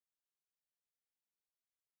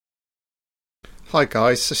Hi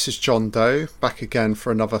guys, this is John Doe, back again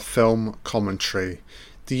for another film commentary.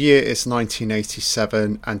 The year is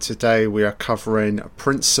 1987 and today we are covering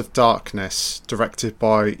Prince of Darkness, directed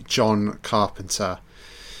by John Carpenter.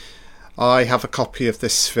 I have a copy of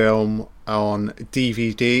this film on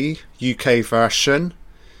DVD, UK version,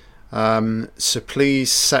 so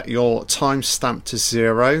please set your timestamp to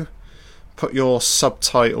 0, put your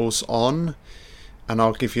subtitles on, and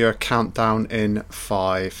I'll give you a countdown in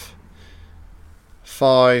 5.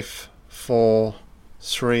 5, 4,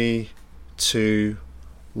 3, 2,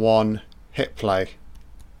 1, hit play.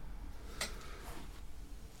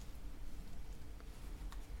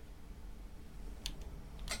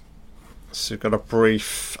 So we've got a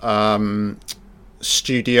brief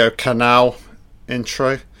studio canal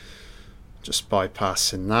intro, just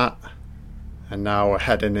bypassing that, and now we're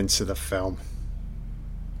heading into the film.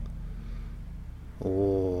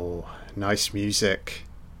 Oh, nice music.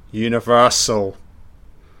 Universal.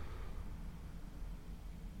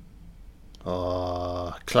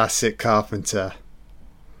 Oh, classic Carpenter.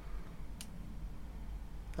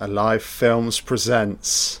 Alive Films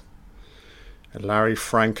presents a Larry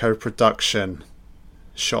Franco production.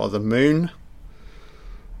 Shot of the moon.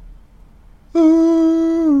 Ooh.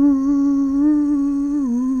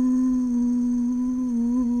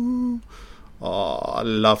 Oh, I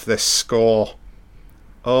love this score.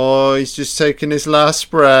 Oh, he's just taking his last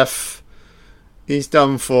breath. He's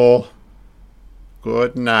done for.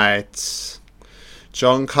 Good night.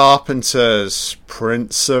 John Carpenter's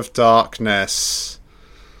Prince of Darkness.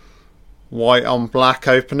 White on black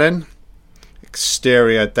opening.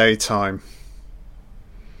 Exterior daytime.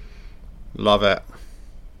 Love it.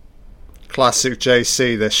 Classic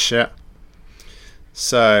JC, this shit.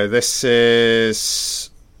 So this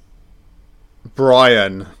is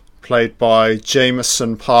Brian, played by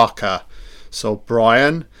Jameson Parker. So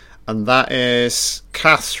Brian, and that is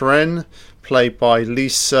Catherine, played by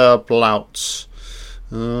Lisa Blount.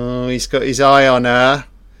 Oh, he's got his eye on her. I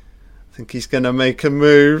think he's going to make a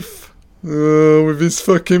move. Oh, with his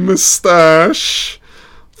fucking moustache.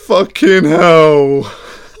 Fucking hell.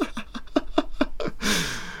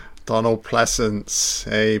 Donald Pleasence.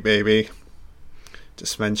 Hey, baby.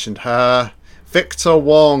 Just mentioned her. Victor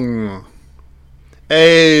Wong.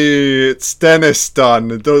 Hey, it's Dennis Dunn.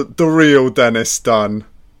 The real Dennis Dunn.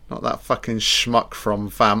 Not that fucking schmuck from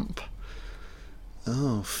Vamp.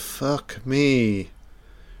 Oh, fuck me.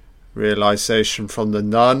 Realisation from the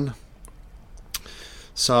nun.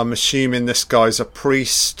 So I'm assuming this guy's a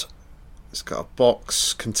priest. He's got a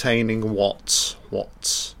box containing what?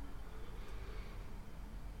 What?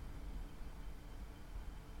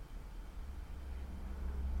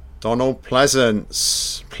 Donald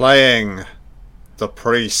Pleasence playing the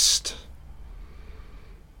priest.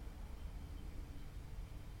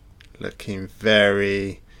 Looking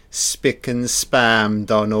very spick and spam,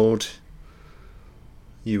 Donald.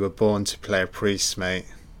 You were born to play a priest, mate.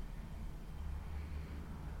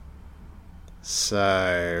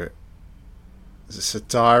 So, is this a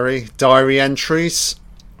diary? Diary entries.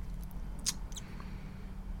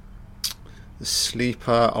 The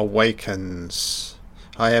sleeper awakens.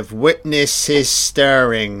 I have witnessed his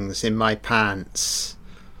stirrings in my pants.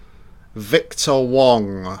 Victor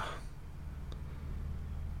Wong,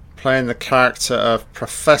 playing the character of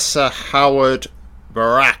Professor Howard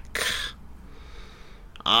Barack.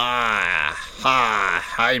 I'm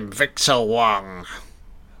Victor Wong.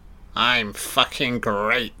 I'm fucking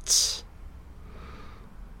great.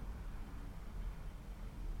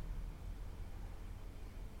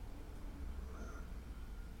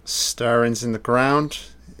 Stirrings in the ground.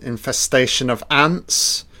 Infestation of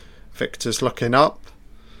ants. Victor's looking up.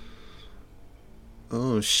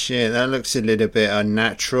 Oh shit, that looks a little bit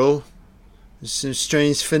unnatural. There's some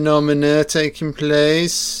strange phenomena taking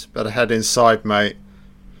place. Better head inside, mate.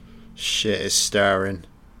 Shit is stirring.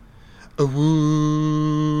 Ooh.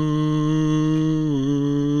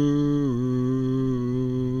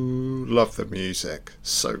 Love the music.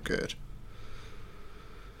 So good.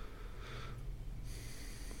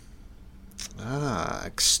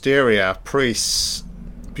 Exterior. Priests.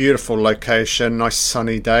 Beautiful location. Nice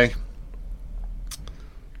sunny day.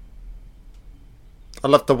 I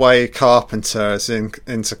love the way Carpenter is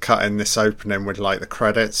intercutting this opening with like the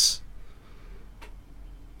credits.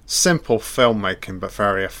 Simple filmmaking but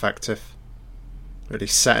very effective. Really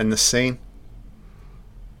setting the scene.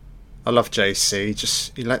 I love JC.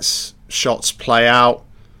 Just he lets shots play out.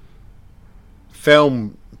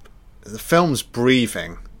 The film's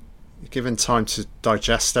breathing. You're given time to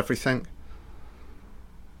digest everything.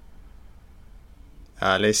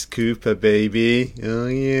 Alice Cooper, baby. Oh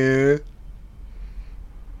yeah.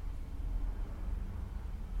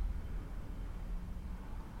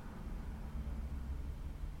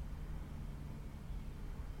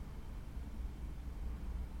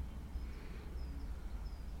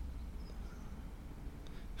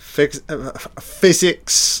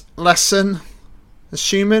 physics lesson,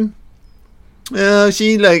 assuming. Oh,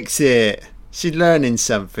 she likes it. She's learning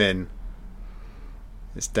something.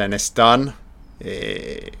 Is Dennis done?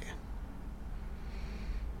 Yeah.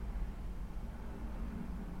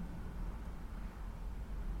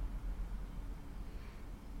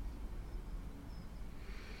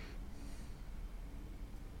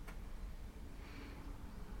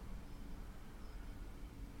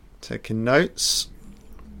 Taking notes.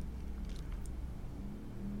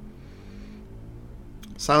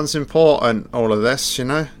 Sounds important, all of this, you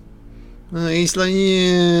know. He's like,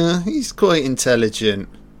 yeah, he's quite intelligent.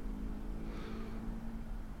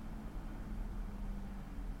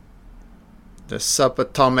 The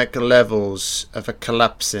subatomic levels of a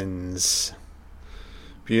collapsins.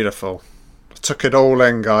 Beautiful. I took it all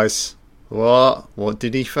in, guys. What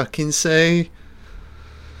did he fucking say?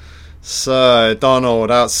 So, Donald,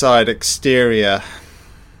 outside, exterior.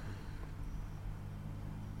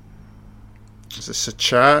 Is this a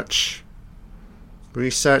church?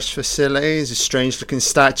 Research facilities? A strange looking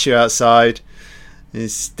statue outside.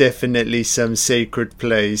 It's definitely some sacred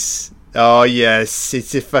place. Oh yes,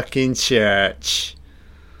 it's a fucking church.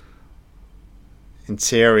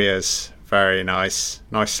 Interiors, very nice.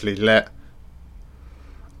 Nicely lit.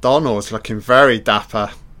 Donald's looking very dapper.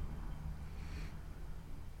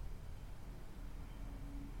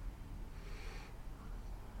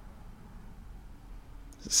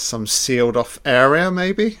 Some sealed off area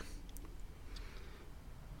maybe.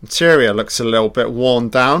 Interior looks a little bit worn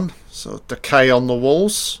down. Sort of decay on the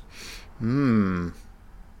walls. Dun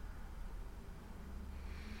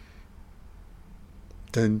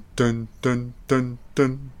dun dun dun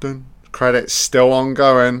dun dun. Credits still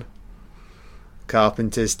ongoing.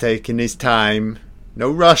 Carpenter's taking his time. No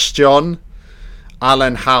rush, John.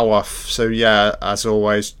 Alan Howarth. So yeah, as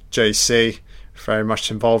always, JC, very much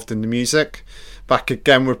involved in the music. Back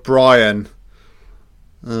again with Brian.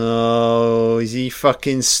 Oh, is he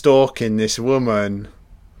fucking stalking this woman?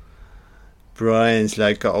 Brian's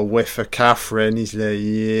like got a whiff of Catherine. He's like,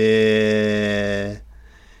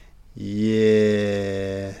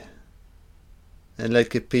 yeah. I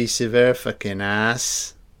like a piece of her fucking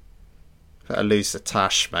ass. Better lose the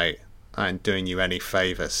tash, mate. I ain't doing you any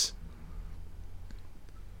favours.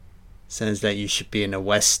 Sounds like you should be in a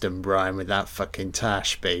western, Brian, with that fucking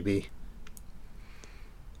tash, baby.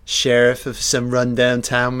 Sheriff of some rundown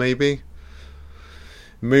town, maybe.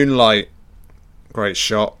 Moonlight, great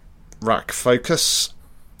shot. Rack focus.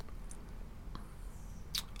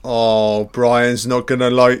 Oh, Brian's not gonna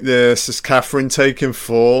like this. Is Catherine taken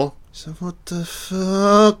for? So what the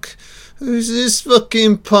fuck? Who's this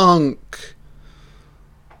fucking punk?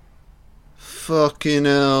 Fucking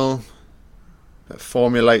hell. Better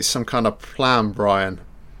formulate some kind of plan, Brian.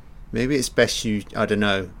 Maybe it's best you, I don't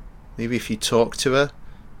know. Maybe if you talk to her.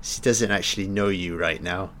 She doesn't actually know you right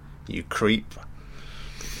now, you creep.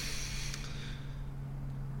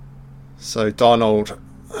 So Donald,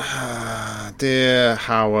 dear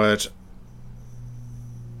Howard,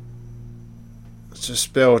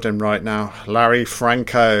 just building right now. Larry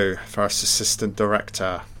Franco, first assistant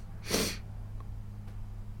director.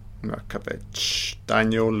 Markovich,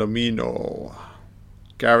 Daniel Lamino,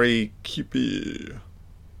 Gary Kippy.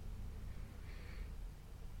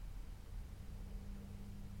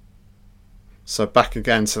 So back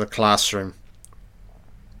again to the classroom.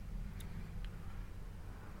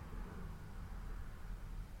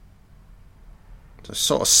 So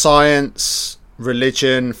sort of science,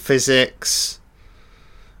 religion, physics.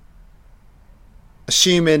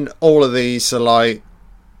 Assuming all of these are like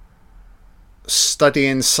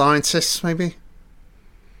studying scientists, maybe.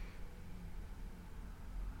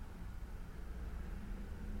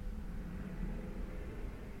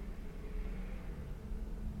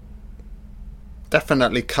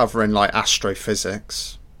 Definitely covering like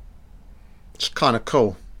astrophysics. It's kind of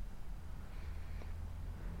cool.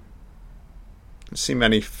 I see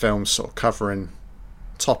many films sort of covering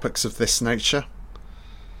topics of this nature.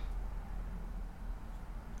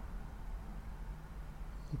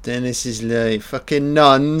 Dennis is like, fucking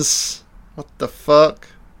nuns. What the fuck?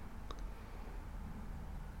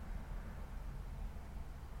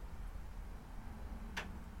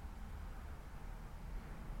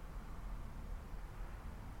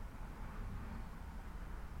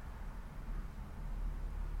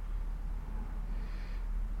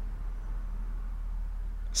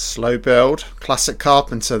 Slow build. Classic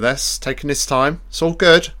Carpenter this. Taking his time. It's all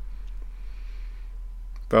good.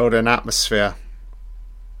 Building atmosphere.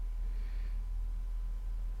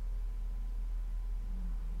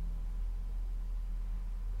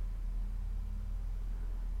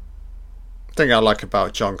 thing I like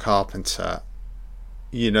about John Carpenter,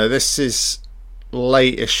 you know, this is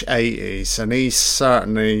late-ish 80s, and he's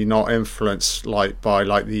certainly not influenced like by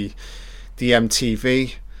like the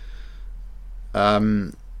MTV.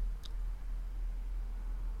 What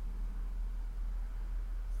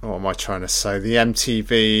am I trying to say? The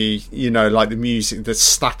MTV, you know, like the music, the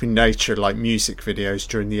snapping nature, like music videos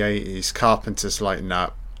during the 80s. Carpenter's like,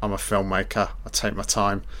 no, I'm a filmmaker. I take my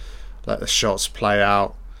time, let the shots play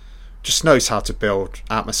out. Just knows how to build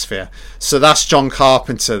atmosphere. So that's John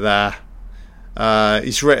Carpenter there.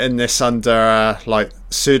 He's written this under like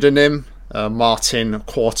pseudonym Martin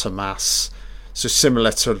Quatermass. So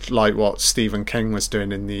similar to like what Stephen King was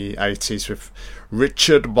doing in the 80s with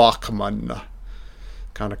Richard Bachman.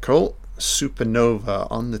 Kind of cool. Supernova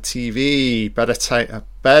on the TV. Better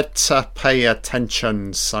pay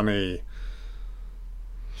attention, Sonny.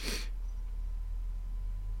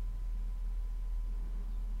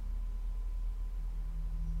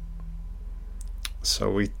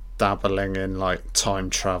 So we dabbling in like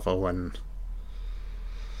time travel and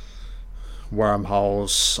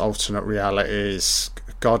wormholes, alternate realities,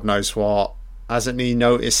 God knows what. Hasn't he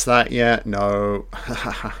noticed that yet? No.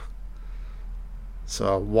 So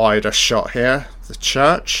a wider shot here. The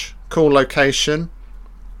church. Cool location.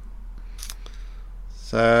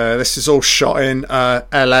 So this is all shot in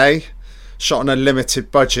LA. Shot on a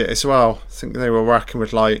limited budget as well. I think they were working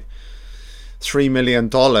with like $3 million,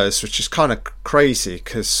 which is kind of crazy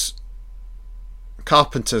because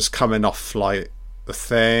Carpenter's coming off like The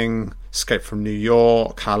Thing, Escape from New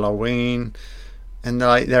York, Halloween, and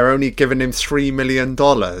they're only giving him $3 million.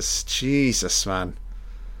 Jesus, man.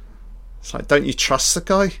 It's like, don't you trust the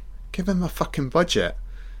guy? Give him a fucking budget.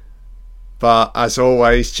 But as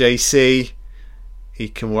always, JC, he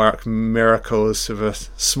can work miracles with a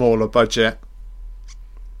smaller budget.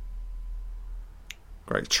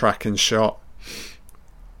 Great tracking shot.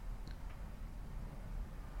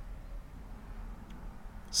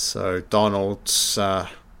 So Donald's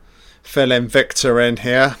filling Victor in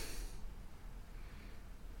here.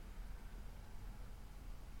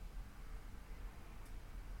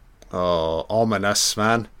 Oh, ominous,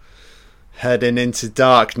 man. Heading into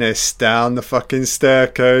darkness down the fucking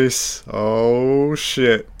staircase. Oh,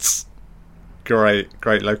 shit. Great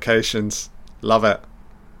locations. Love it.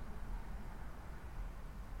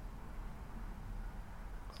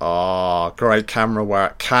 Oh, great camera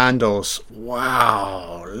work. Candles.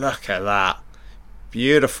 Wow, look at that.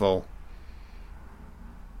 Beautiful.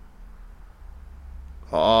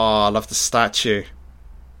 Oh, I love the statue.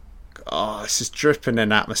 Oh, this is dripping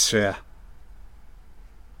in atmosphere.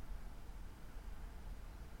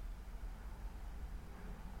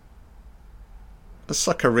 It's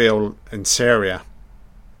like a real interior.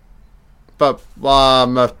 But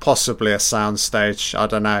possibly a soundstage. I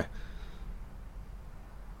don't know.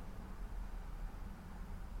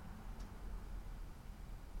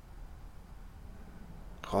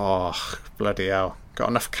 Oh, bloody hell. Got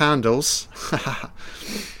enough candles?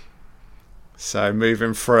 So,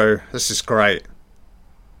 moving through. This is great.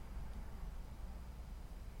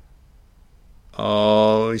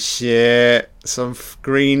 Oh, shit. Some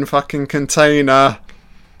green fucking container.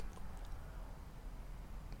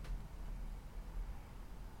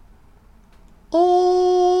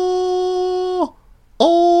 Oh!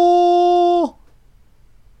 Oh!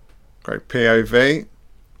 Great POV.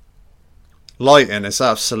 Lighting is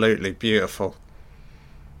absolutely beautiful.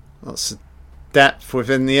 Lots of depth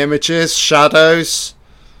within the images, shadows.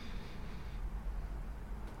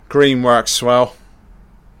 Green works well.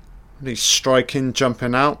 Really striking,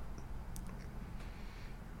 jumping out.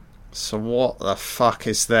 So what the fuck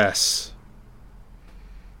is this?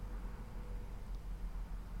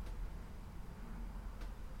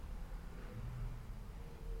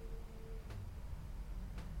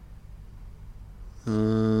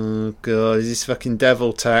 Oh god, is this fucking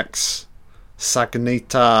devil text?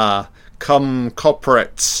 Sagnita, come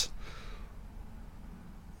corporates.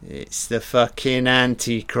 It's the fucking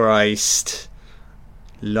Antichrist.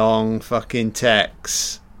 Long fucking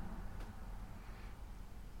text.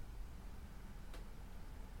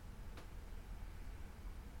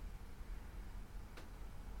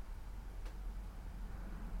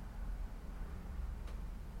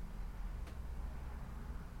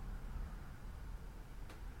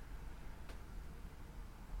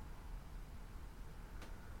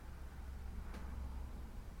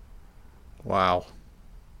 Wow.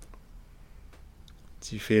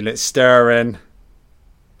 Do you feel it stirring?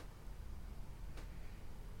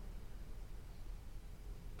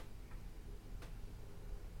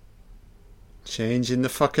 Changing the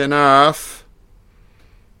fucking earth.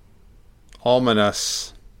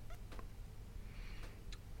 Ominous.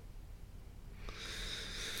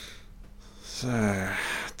 So,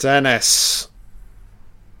 Dennis.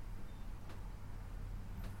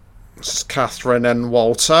 This is Catherine and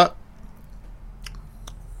Walter.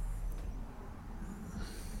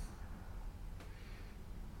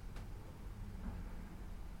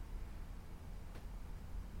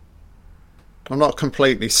 I'm not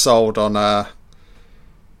completely sold on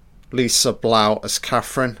Lisa Blount as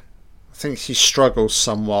Catherine. I think she struggles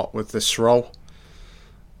somewhat with this role.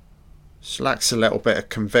 She lacks a little bit of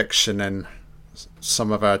conviction in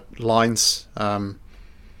some of her lines.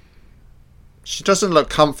 She doesn't look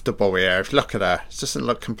comfortable here. If you look at her, she doesn't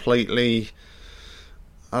look completely,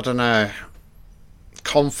 I don't know,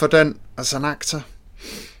 confident as an actor.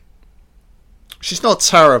 She's not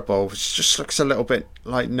terrible. She just looks a little bit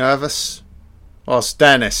like nervous. Well, it's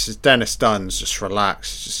Dennis. It's Dennis Dunn's just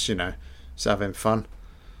relaxed. Just, you know, he's having fun.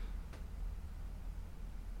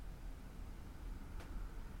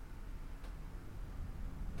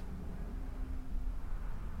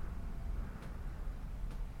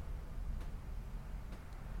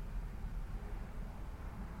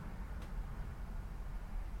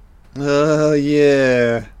 Oh,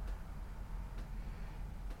 yeah.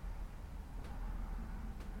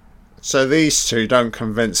 So these two don't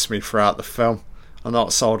convince me throughout the film. I'm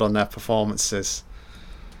not sold on their performances.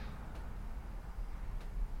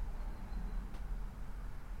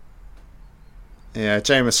 Yeah,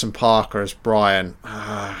 Jameson Parker as Brian.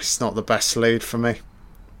 He's not the best lead for me.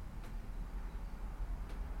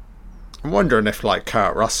 I'm wondering if, like,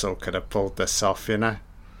 Kurt Russell could have pulled this off, you know?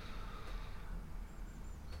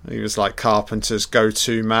 He was like Carpenter's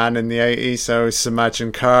go-to man in the 80s, so I always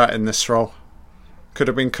imagine Kurt in this role. Could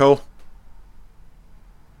have been cool.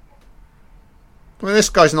 I mean, this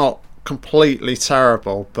guy's not completely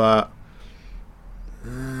terrible, but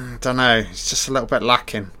I don't know, he's just a little bit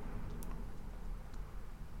lacking.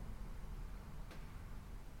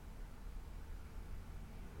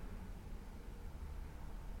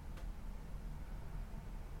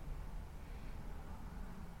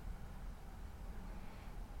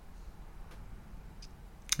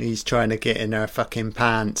 He's trying to get in her fucking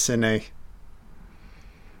pants, isn't he?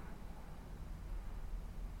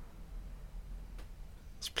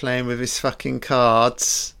 He's playing with his fucking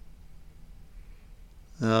cards.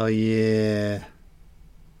 Oh, yeah.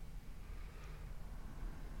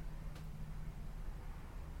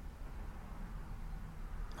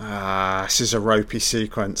 This is a ropey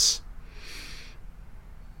sequence.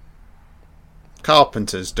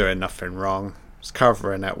 Carpenter's doing nothing wrong. He's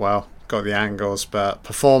covering it well. Got the angles, but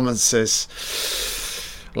performances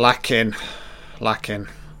lacking.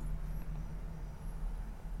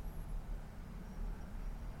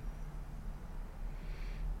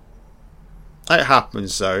 It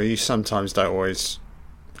happens though. You sometimes don't always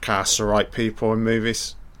cast the right people in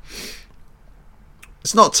movies.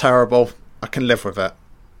 It's not terrible. I can live with it.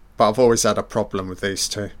 But I've always had a problem with these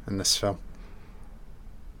two in this film.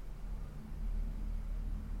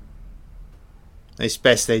 It's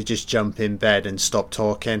best they just jump in bed and stop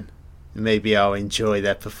talking. Maybe I'll enjoy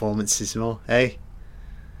their performances more, eh?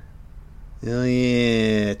 Oh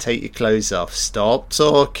yeah, take your clothes off. Stop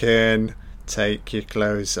talking. Take your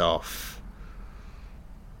clothes off.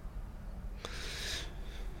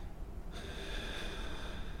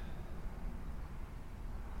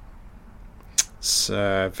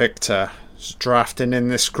 So Victor is drafting in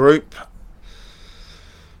this group.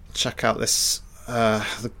 Check out this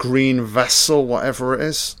the green vessel, whatever it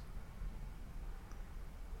is.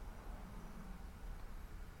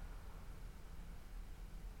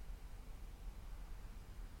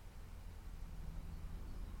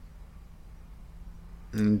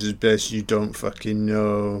 And as best you don't fucking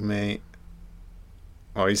know, mate.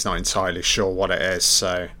 Oh, he's not entirely sure what it is,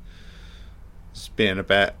 so he's being a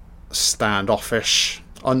bit standoffish.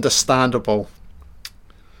 Understandable.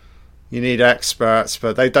 You need experts,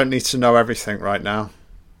 but they don't need to know everything right now.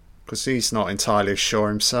 Because he's not entirely sure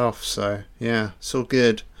himself, so yeah, it's all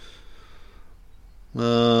good.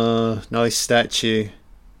 Nice statue.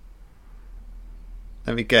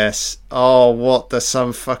 Let me guess. Oh, what? There's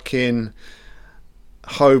some fucking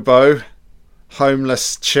hobo,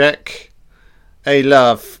 homeless chick. Hey,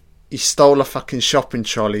 love, you stole a fucking shopping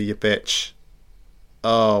trolley, you bitch.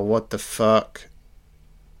 Oh, what the fuck?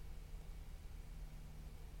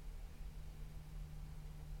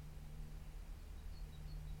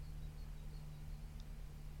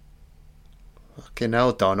 Fucking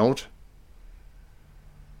hell, Donald.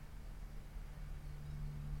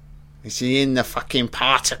 Is he in the fucking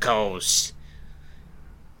particles?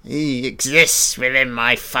 He exists within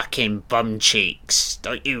my fucking bum cheeks.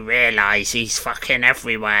 Don't you realise he's fucking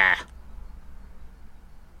everywhere?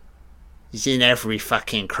 He's in every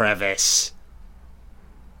fucking crevice.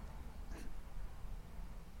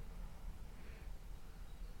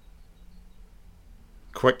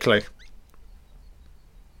 quickly.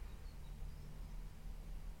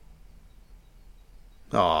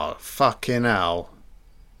 Oh, fucking hell.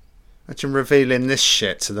 Imagine revealing this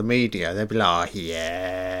shit to the media. They'd be like, oh,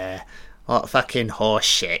 yeah, what fucking horse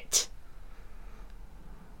shit.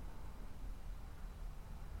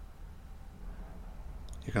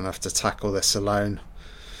 You're going to have to tackle this alone,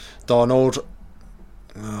 Donald.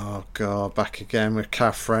 Oh, God, back again with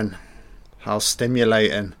Catherine. How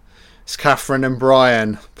stimulating. It's Catherine and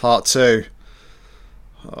Brian, part 2.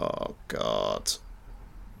 Oh, God.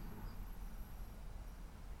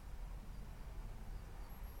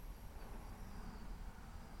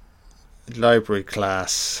 Library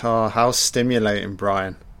class. Oh, how stimulating,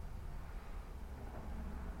 Brian.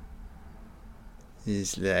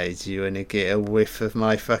 He's like, do you want to get a whiff of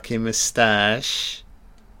my fucking moustache?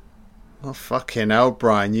 Oh, fucking hell,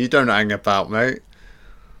 Brian. You don't hang about, mate.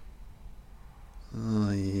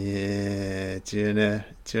 Oh, yeah. Do you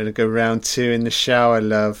wanna go round 2 in the shower,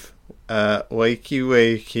 love? Wakey,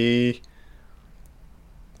 wakey.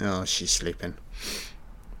 Oh, she's sleeping.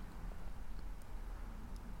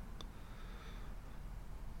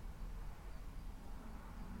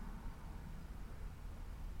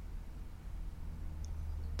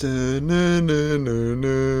 Da-na-na-na-na.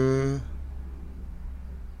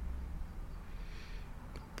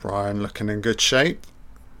 Brian looking in good shape.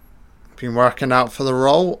 Been working out for the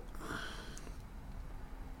role.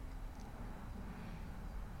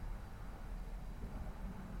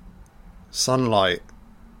 Sunlight.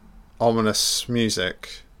 Ominous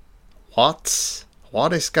music. What?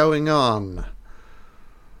 What is going on?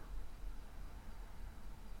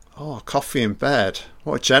 Oh, coffee in bed.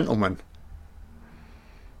 What a gentleman.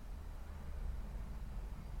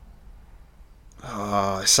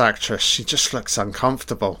 Oh, this actress, she just looks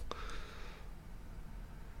uncomfortable.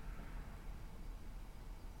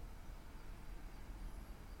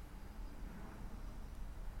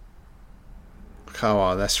 Come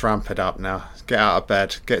on, let's ramp it up now. Get out of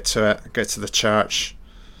bed, get to it, get to the church.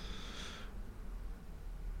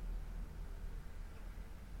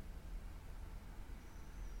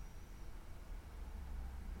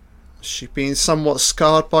 Has she been somewhat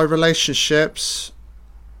scarred by relationships?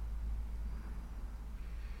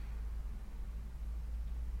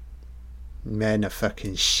 Men are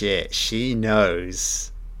fucking shit. She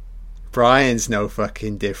knows. Brian's no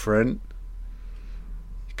fucking different.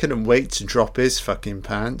 He couldn't wait to drop his fucking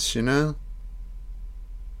pants, you know?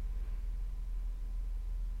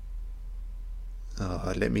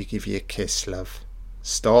 Oh, let me give you a kiss, love.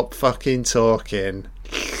 Stop fucking talking.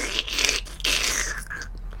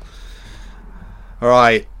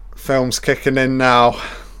 Alright, film's kicking in now.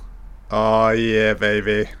 Oh yeah,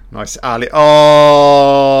 baby. Nice Ali.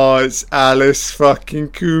 Oh, it's Alice fucking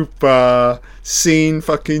Cooper. Scene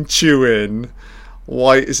fucking chewing.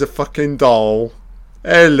 White as a fucking doll.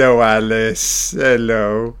 Hello, Alice.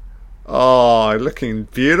 Hello. Oh, looking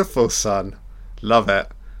beautiful, son. Love it.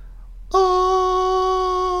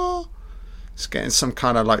 Oh, it's getting some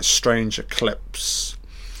kind of like strange eclipse.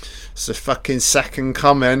 It's the fucking second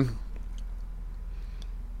coming.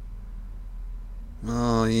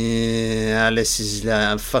 Oh yeah, Alice is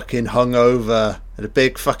I'm fucking hungover at a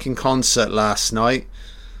big fucking concert last night.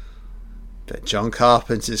 But John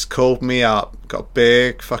Carpenter's called me up. Got a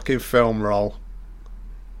big fucking film role.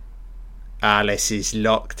 Alice is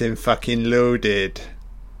locked and fucking loaded.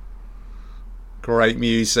 Great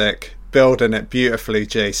music. Building it beautifully,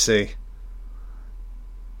 JC.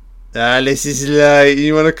 Alice is late.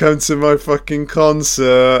 You want to come to my fucking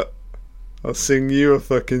concert? I'll sing you a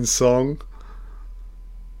fucking song.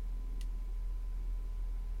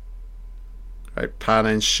 Great pan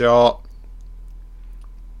and shot.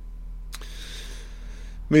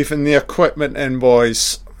 Moving the equipment in,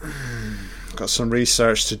 boys. Got some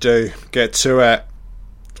research to do. Get to it.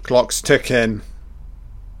 Clock's ticking.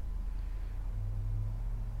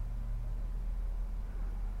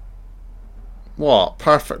 What?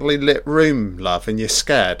 Perfectly lit room, love, and you're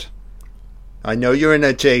scared? I know you're in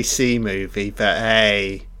a JC movie, but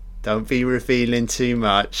hey, don't be revealing too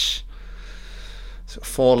much. So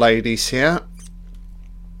 4 ladies here.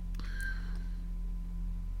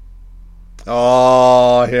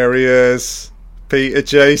 Oh, here he is. Peter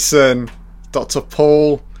Jason. Dr.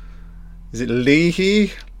 Paul. Is it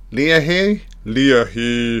Leahy? Leahy.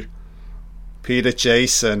 Peter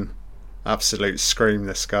Jason. Absolute scream,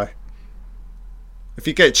 this guy. If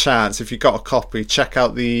you get a chance, if you got a copy, check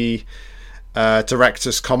out the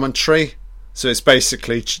director's commentary. So it's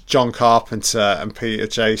basically John Carpenter and Peter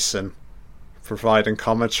Jason providing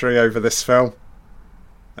commentary over this film.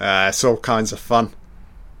 It's all kinds of fun.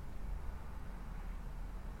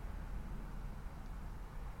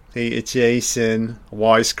 Peter Jason,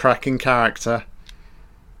 wisecracking character.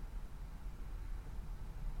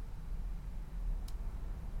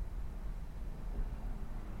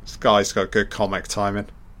 This guy's got good comic timing.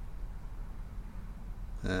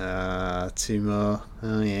 Two more.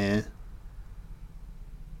 Oh yeah.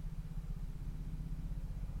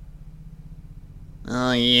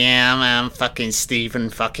 Oh yeah, man, fucking Stephen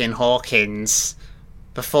fucking Hawkins.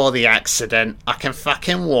 Before the accident, I can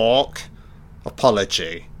fucking walk.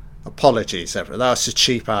 Apologies, everyone. That was a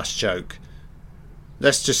cheap ass joke.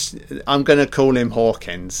 I'm gonna call him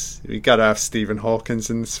Hawkins. We gotta have Stephen Hawkins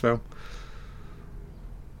in this film.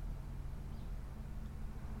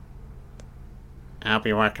 I'll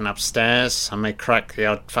be working upstairs. I may crack the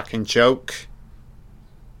odd fucking joke.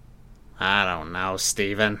 I don't know,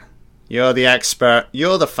 Stephen. You're the expert.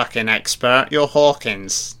 You're the fucking expert. You're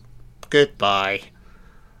Hawkins. Goodbye.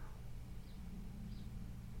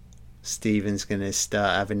 Stephen's gonna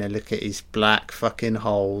start having a look at his black fucking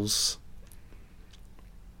holes.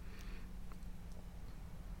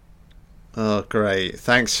 Oh, great.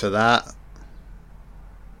 Thanks for that.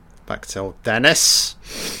 Back to old Dennis.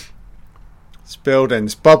 It's building.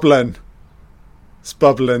 It's bubbling. It's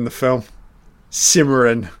bubbling, the film.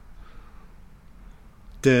 Simmering.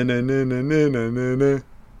 Da-na-na-na-na-na-na.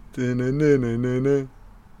 Da-na-na-na-na-na.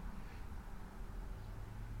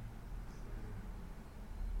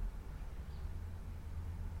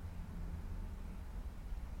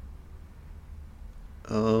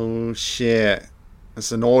 Oh shit.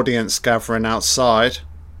 There's an audience gathering outside.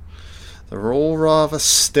 They're all rather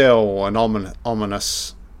still and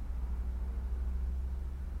ominous.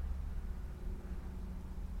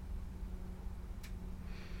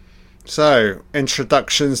 So,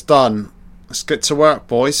 introduction's done. Let's get to work,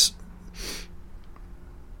 boys.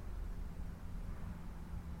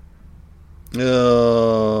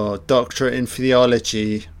 Oh, doctorate in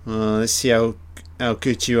theology. Let's see how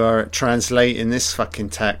good you are at translating this fucking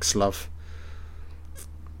text, love.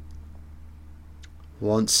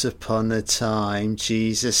 Once upon a time,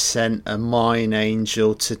 Jesus sent a mine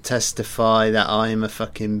angel to testify that I am a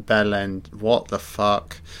fucking bellend. What the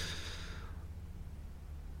fuck?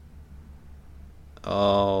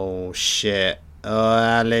 Oh shit. Oh,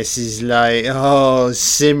 Alice is like,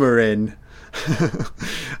 simmering.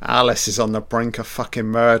 Alice is on the brink of fucking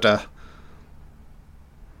murder.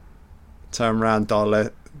 Turn around,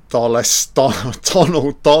 Donald Dollis.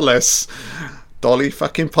 Dolly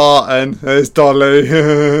fucking Parton. There's Dolly.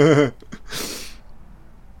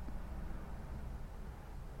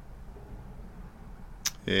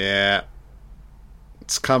 Yeah.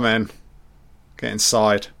 It's coming. Get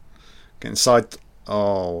inside. Get inside.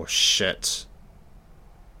 Oh, shit.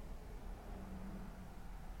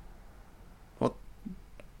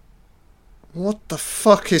 What the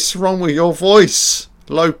fuck is wrong with your voice?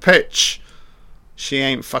 Low pitch. She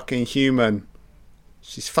ain't fucking human.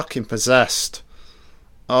 She's fucking possessed.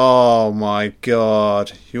 Oh my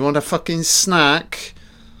god. You want a fucking snack?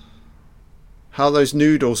 How are those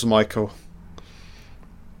noodles, Michael?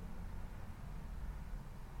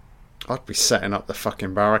 I'd be setting up the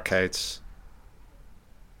fucking barricades.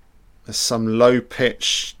 There's some low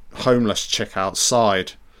pitch homeless chick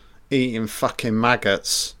outside eating fucking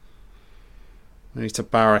maggots. We need to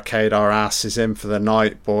barricade our asses in for the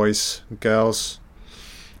night, boys and girls.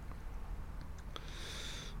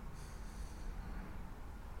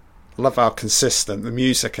 I love how consistent the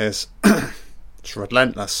music is. It's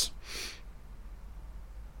relentless.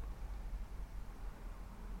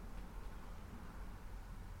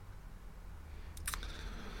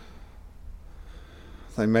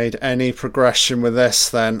 They made any progression with this,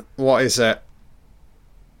 then what is it?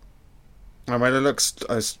 I mean, it looks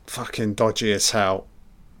as fucking dodgy as hell.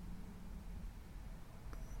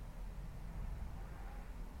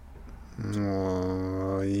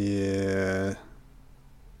 Oh yeah.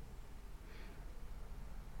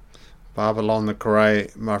 Babylon the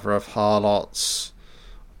Great, Mother of Harlots,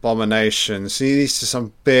 Abomination. See, these are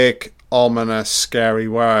some big, ominous, scary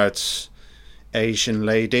words. Asian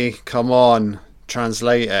lady, come on,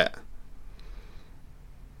 translate it.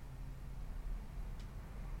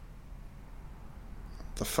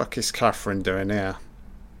 What the fuck is Catherine doing here?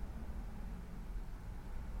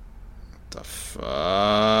 What the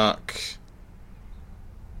fuck?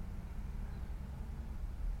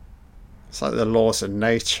 It's like the laws of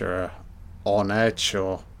nature are on edge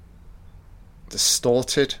or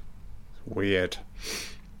distorted. Weird.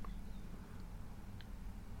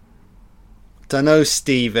 Dunno,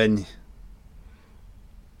 Stephen.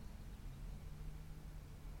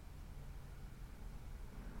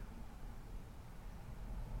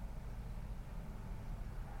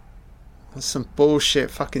 That's some bullshit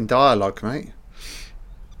fucking dialogue, mate.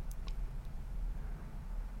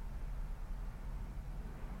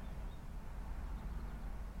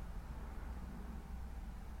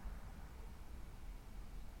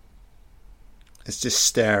 Let's just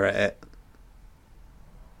stare at it.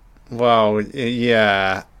 Well,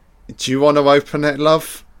 yeah. Do you want to open it,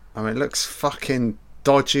 love? I mean, it looks fucking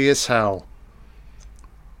dodgy as hell.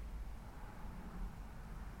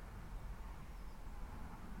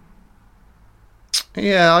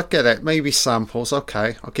 Yeah, I get it. Maybe samples.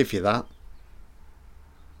 Okay, I'll give you that.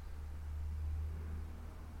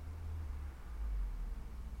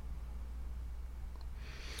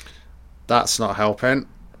 That's not helping.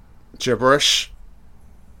 Gibberish.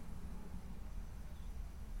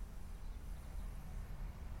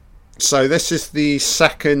 So this is the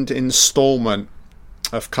second installment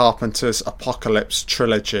of Carpenter's Apocalypse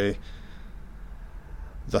trilogy.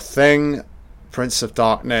 The Thing, Prince of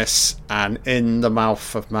Darkness, and In the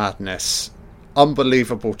Mouth of Madness.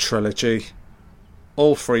 Unbelievable trilogy.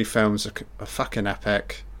 All three films are fucking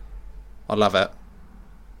epic. I love it.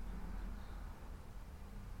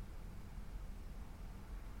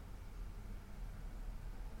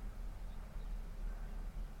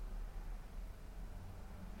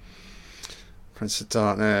 Prince of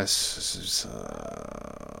Darkness.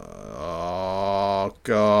 Oh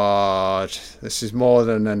God, this is more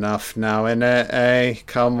than enough now, innit? Eh?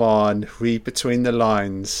 Come on, read between the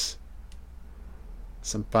lines.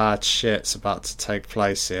 Some bad shit's about to take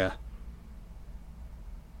place here.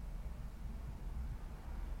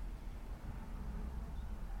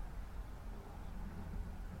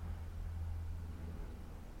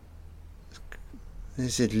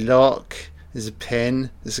 There's a lock. There's a pin,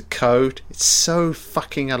 there's a code. It's so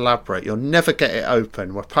fucking elaborate. You'll never get it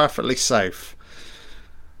open. We're perfectly safe.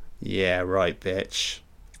 Yeah, right, bitch.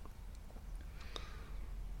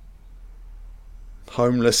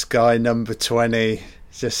 Homeless guy number 20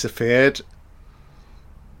 disappeared.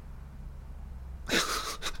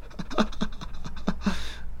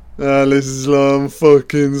 Alice Islam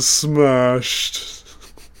fucking smashed.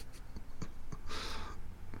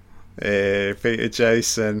 Hey, Peter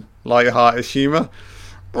Jason. Light-hearted humour.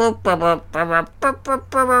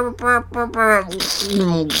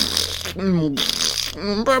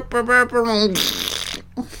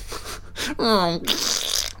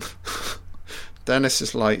 Dennis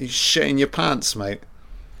is like, you shitting your pants, mate.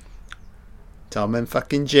 Tom and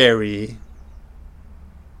fucking Jerry.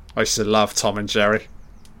 I used to love Tom and Jerry.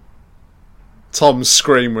 Tom's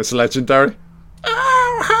scream was legendary.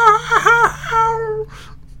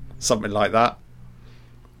 Something like that.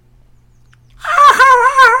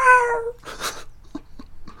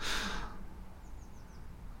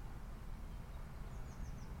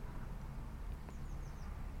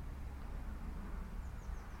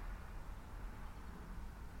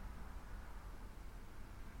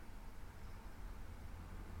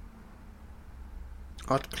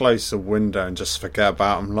 I'd close the window and just forget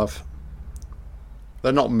about them, love.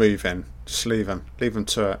 They're not moving. Just leave them. Leave them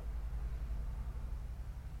to it.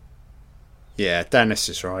 Yeah, Dennis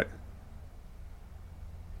is right.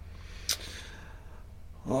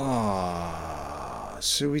 Oh,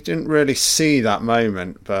 so we didn't really see that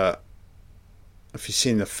moment, but if you've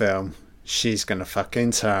seen the film, she's gonna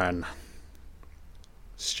fucking turn.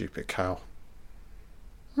 Stupid cow.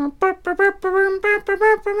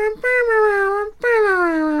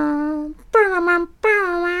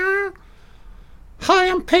 Hi,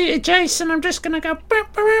 I'm Peter Jason. I'm just gonna go.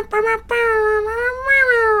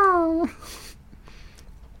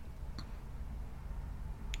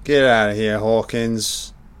 Get out of here,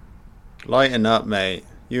 Hawkins. Lighten up, mate.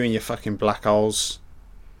 You and your fucking black holes.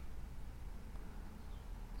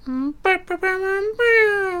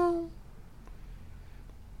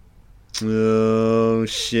 Oh,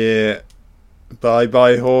 shit.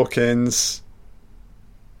 Bye-bye, Hawkins.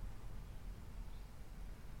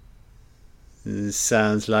 This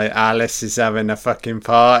sounds like Alice is having a fucking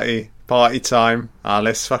party. Party time.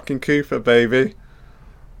 Alice fucking Cooper, baby.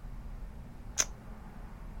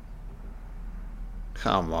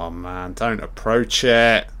 Come on, man. Don't approach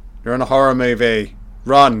it. You're in a horror movie.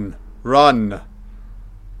 Run. Run.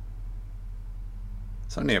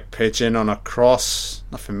 It's only a pigeon on a cross.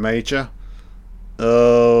 Nothing major.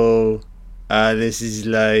 Oh. Alice is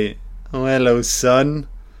like, oh, hello, son.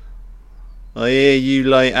 I hear you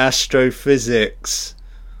like astrophysics.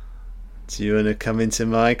 Do you want to come into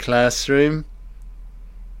my classroom?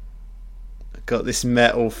 I've got this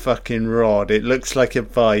metal fucking rod. It looks like a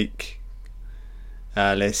bike.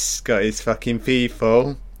 Alice got his fucking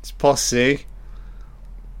people. His posse.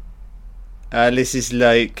 Alice is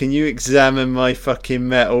like, can you examine my fucking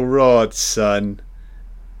metal rod, son?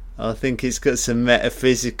 I think it's got some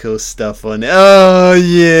metaphysical stuff on it. Oh,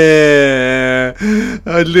 yeah.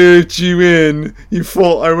 I lured you in. You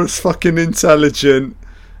thought I was fucking intelligent.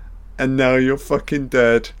 And now you're fucking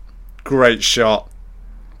dead. Great shot.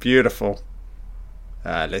 Beautiful.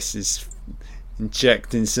 Alice is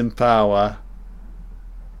injecting some power.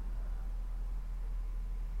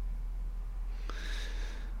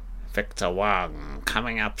 Victor Wong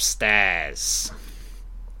coming upstairs.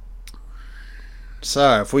 So,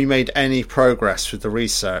 have we made any progress with the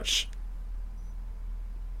research?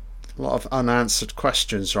 A lot of unanswered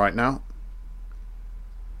questions right now.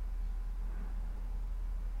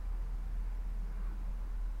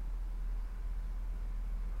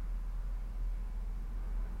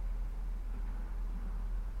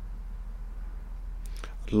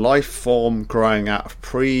 Life form growing out of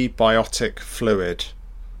prebiotic fluid.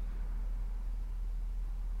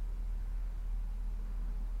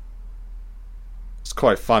 It's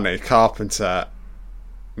quite funny. Carpenter,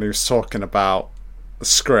 when he was talking about the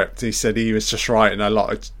script, he said he was just writing a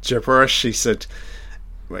lot of gibberish. He said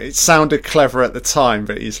it sounded clever at the time,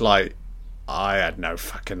 but he's like, I had no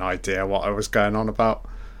fucking idea what I was going on about.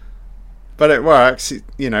 But it works.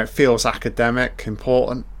 It feels academic,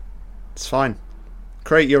 important. It's fine.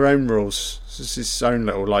 Create your own rules. This is his own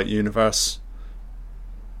little light universe.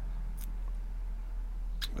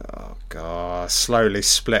 Oh god, slowly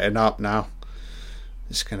splitting up now.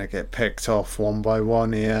 Just gonna get picked off one by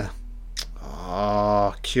one here.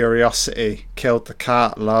 Ah, curiosity killed the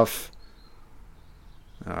cat, love.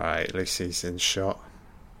 Alright, at least he's in shot.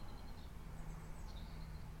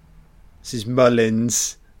 This is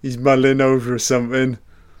Mullins. He's mulling over something.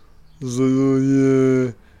 I was like, oh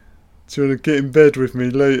yeah. Do you want to get in bed with me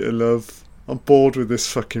later, love? I'm bored with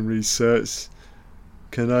this fucking research.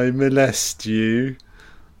 Can I molest you?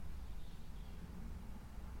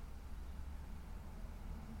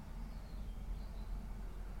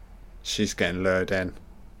 She's getting lured in.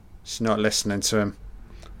 She's not listening to him.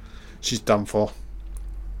 She's done for.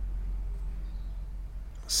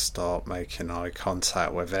 Stop making eye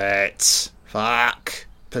contact with it. Fuck.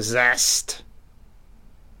 Possessed.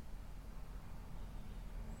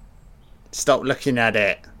 Stop looking at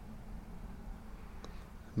it.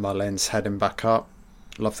 Mullins heading back up.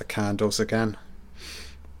 Love the candles again.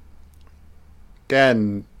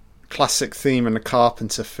 Again, classic theme in the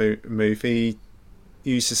Carpenter movie.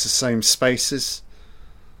 Uses the same spaces.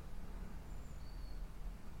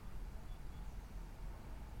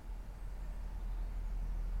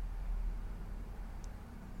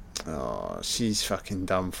 Oh, she's fucking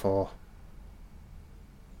done for.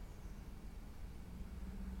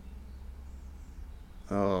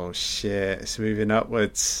 Oh shit, it's moving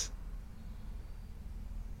upwards.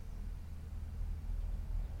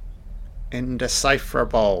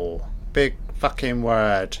 Indecipherable. Big fucking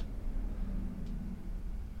word.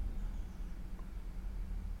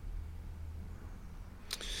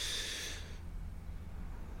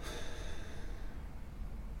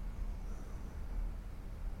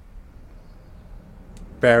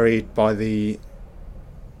 Buried by the...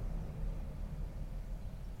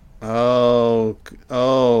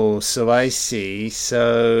 Oh, so I see.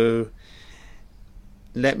 So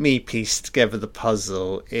let me piece together the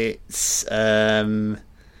puzzle. It's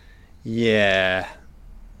yeah,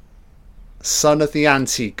 son of the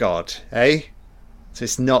anti-god, eh? So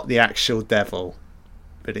it's not the actual devil,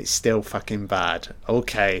 but it's still fucking bad.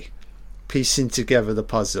 Okay, piecing together the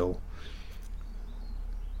puzzle.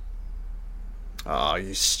 Oh,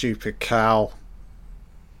 you stupid cow.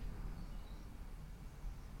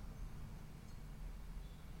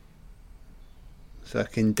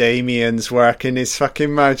 Fucking Damien's working his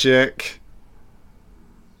fucking magic.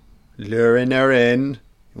 Luring her in.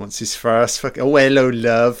 He wants his first fucking... Oh, hello,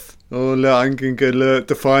 love. Oh, look, I'm going to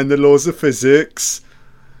define the laws of physics.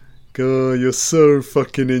 God, you're so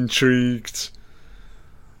fucking intrigued.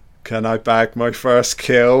 Can I bag my first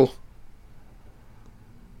kill?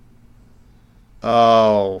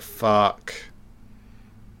 Oh, fuck.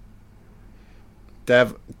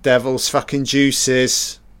 Devil's fucking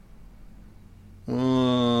juices.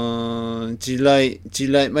 Do you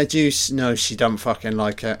like my juice? No, she don't fucking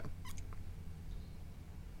like it.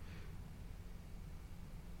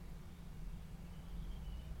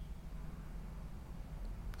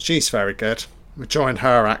 She's very good. I'm enjoying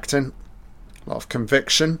her acting. A lot of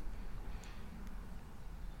conviction.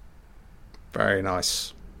 Very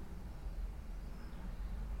nice.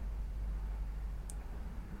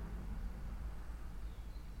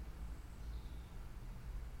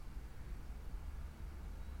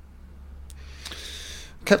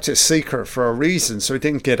 kept it secret for a reason, so he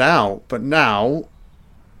didn't get out. But now,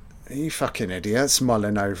 you fucking idiots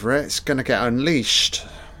mulling over it. It's going to get unleashed.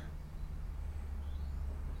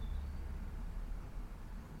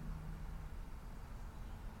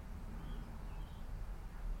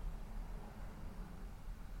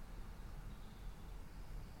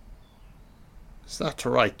 Is that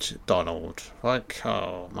right, Donald? Like,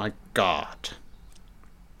 oh my God.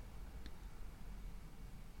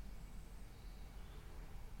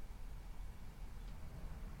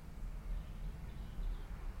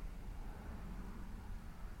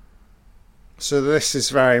 So this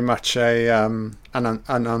is very much an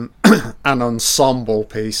ensemble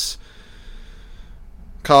piece.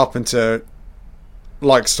 Carpenter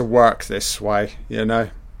likes to work this way, you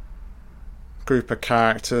know. Group of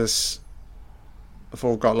characters have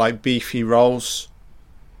all got like beefy roles,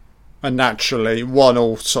 and naturally one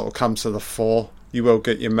will sort of come to the fore. You will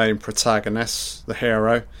get your main protagonist, the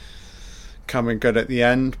hero, coming good at the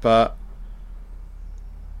end, but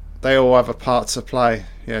they all have a part to play.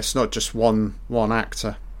 Yeah, it's not just one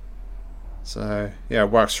actor. So yeah,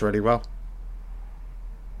 it works really well.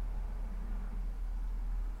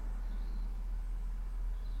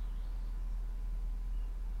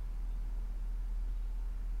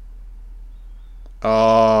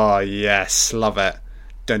 Oh yes, love it.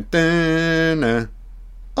 Dun dun.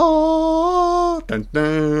 Oh, dun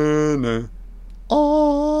dun.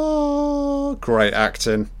 Oh, great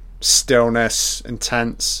acting, stillness,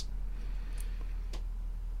 intense.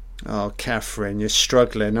 Oh, Catherine, you're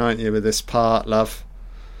struggling, aren't you, with this part, love?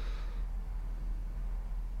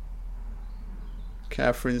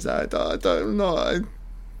 Catherine's like, I don't know. I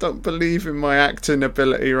don't believe in my acting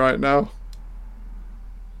ability right now.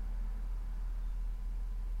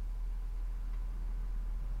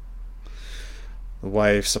 The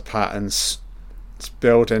waves, the patterns, it's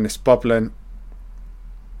building, it's bubbling.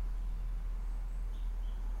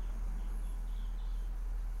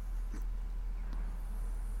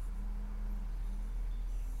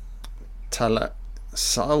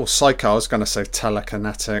 Psycho, I was going to say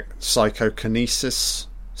telekinetic. Psychokinesis,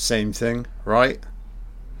 same thing, right?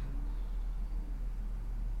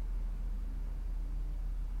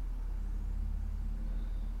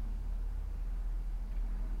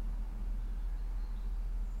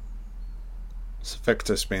 So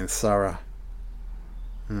Victor's being thorough.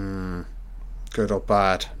 Good or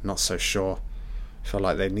bad? Not so sure. Feel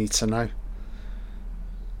like they need to know.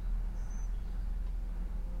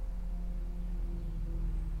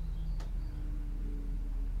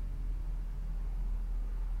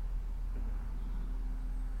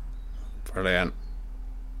 Brilliant.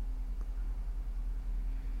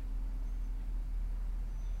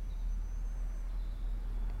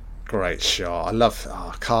 Great shot. I love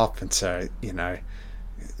Carpenter, you know.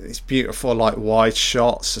 It's beautiful, like wide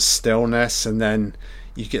shots of stillness, and then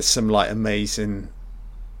you get some like amazing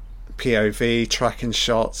POV tracking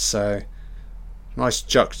shots. So nice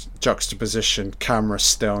juxtaposition, camera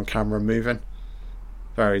still and camera moving.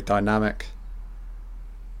 Very dynamic.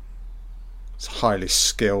 It's a highly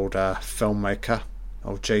skilled filmmaker,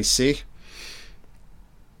 old JC.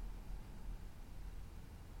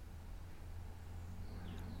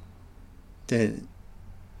 Then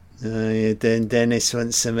Dennis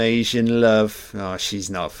wants some Asian love. Oh,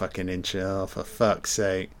 she's not fucking into. Oh, for fuck's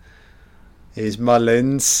sake. Here's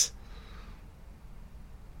Mullins.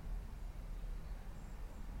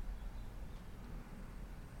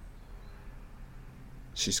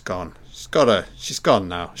 She's gone. She's gone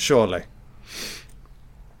now, surely.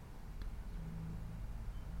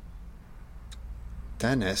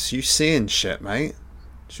 Dennis, you seeing shit, mate?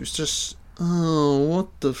 She was just... Oh, what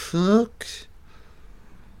the fuck?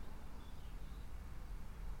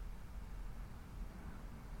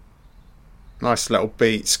 Nice little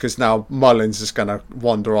beats, because now Mullins is going to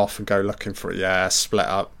wander off and go looking for it. Yeah, split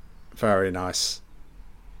up. Very nice.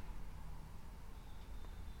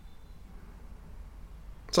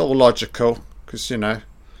 It's all logical, because, you know,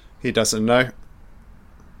 he doesn't know.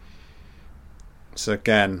 So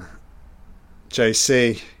again,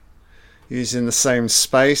 JC using the same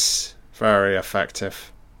space, very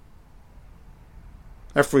effective.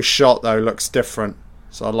 Every shot though looks different,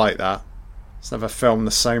 so I like that. It's never filmed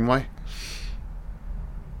the same way.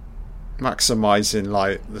 Maximising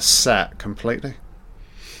like the set completely.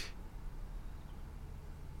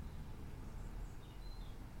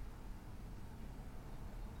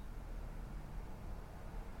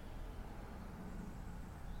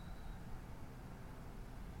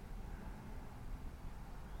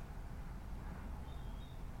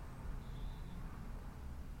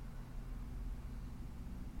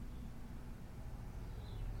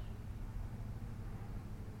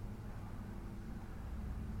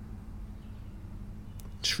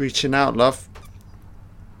 Just reaching out, love.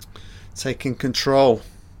 Taking control.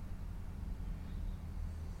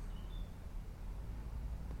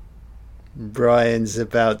 Brian's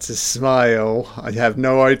about to smile. I have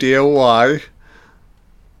no idea why.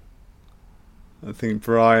 I think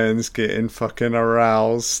Brian's getting fucking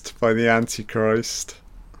aroused by the Antichrist.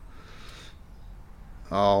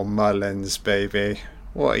 Oh, Mullins, baby.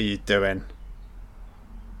 What are you doing?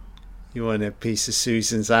 You want a piece of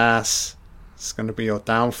Susan's ass? It's going to be your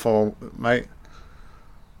downfall, mate.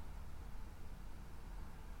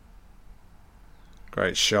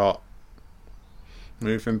 Great shot.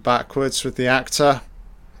 Moving backwards with the actor.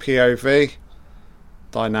 POV.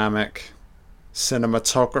 Dynamic.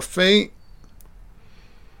 Cinematography.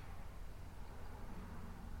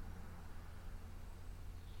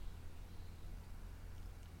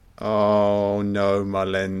 Oh no,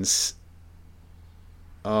 Mullins.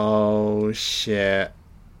 Oh shit.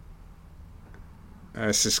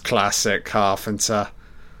 This is classic Carpenter.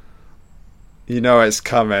 You know it's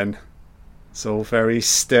coming. It's all very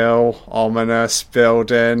still, ominous,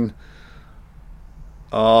 building.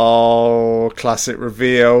 Oh, classic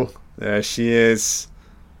reveal. There she is.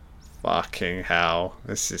 Fucking hell.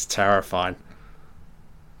 This is terrifying.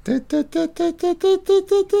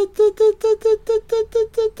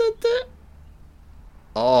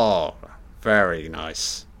 Oh, very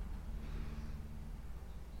nice.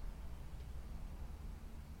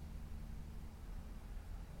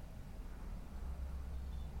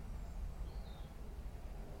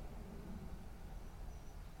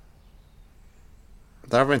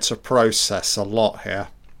 They're having to process a lot here.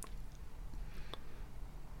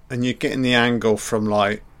 And you're getting the angle from,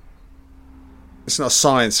 like, it's not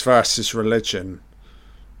science versus religion.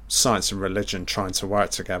 Science and religion trying to work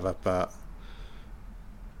together, but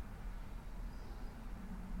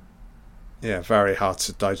yeah, very hard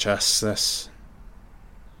to digest this.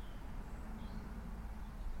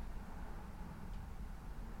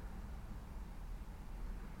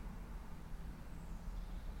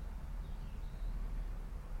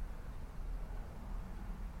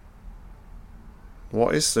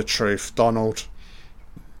 What is the truth, Donald?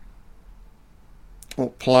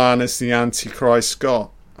 What plan has the Antichrist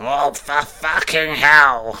got? Oh, for fucking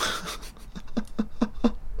hell!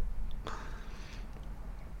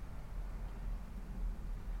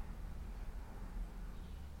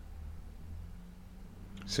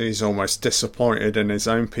 So he's almost disappointed in his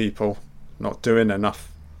own people, not doing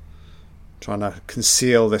enough, trying to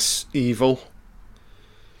conceal this evil.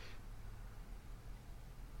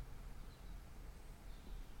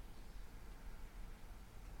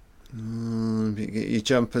 Get your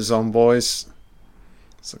jumpers on, boys.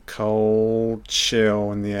 It's a cold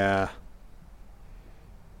chill in the air.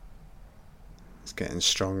 It's getting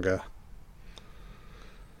stronger.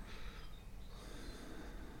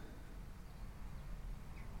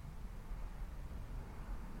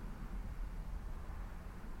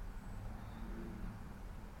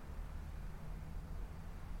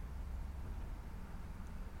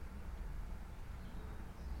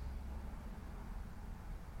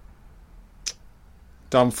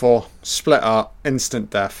 Done for. Split up. Instant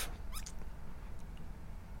death.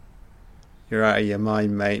 You're out of your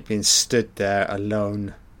mind, mate, being stood there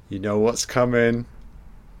alone. You know what's coming.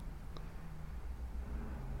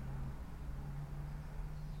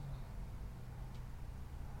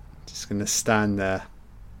 Just gonna stand there.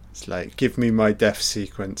 It's like, give me my death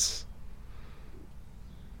sequence.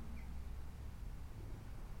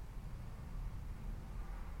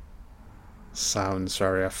 Sounds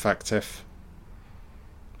very effective.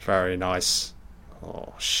 Very nice.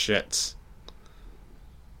 Oh, shit.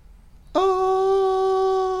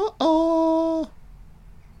 Oh, oh.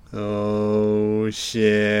 Oh,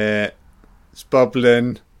 shit. It's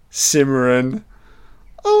bubbling, simmering.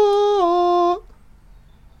 Oh,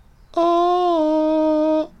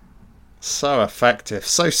 oh. So effective.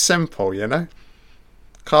 So simple, you know?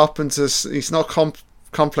 Carpenter's, he's not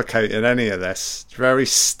complicated any of this. It's very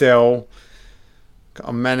still. Got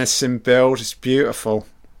a menacing build. It's beautiful.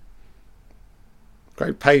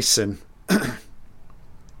 Great pacing.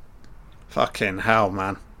 Fucking hell,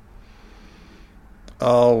 man.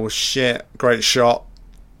 Oh, shit. Great shot.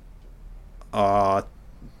 Oh,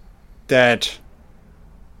 dead.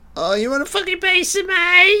 Oh, you want a fucking piece of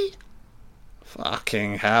me?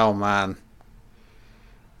 Fucking hell, man.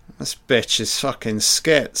 This bitch is fucking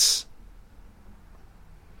skits.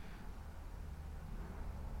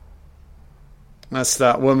 That's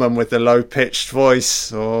that woman with the low-pitched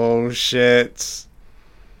voice. Oh, shit.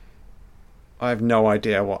 I have no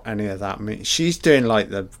idea what any of that means. She's doing like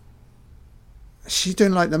the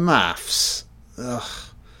maths. Ugh.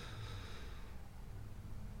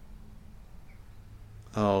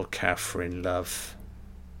 Oh, Catherine, love.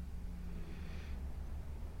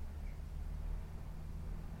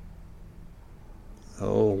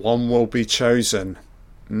 Oh, one will be chosen.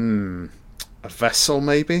 A vessel,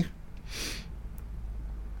 maybe?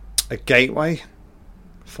 A gateway?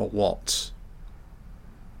 For what?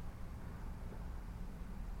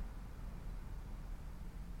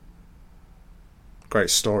 Great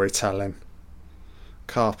storytelling.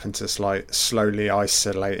 Carpenter's like slowly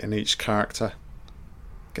isolating each character.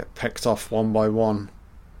 Get picked off one by one.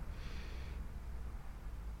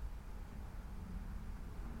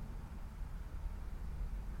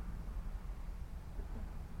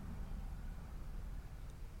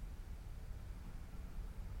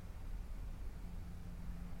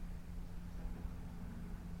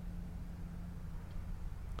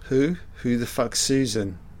 Who? Who the fuck's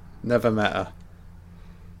Susan? Never met her.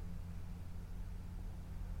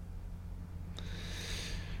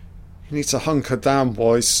 You need to hunker down,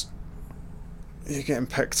 boys. You're getting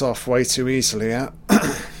picked off way too easily, yeah?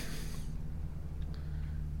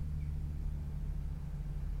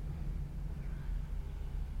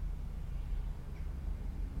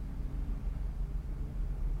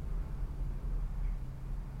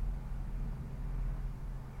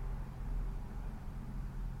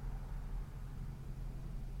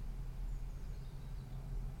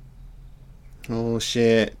 Oh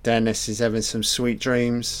shit, Dennis is having some sweet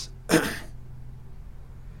dreams.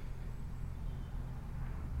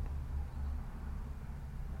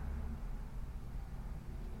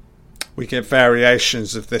 We get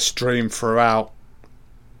variations of this dream throughout.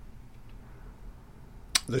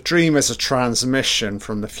 The dream is a transmission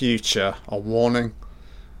from the future, a warning.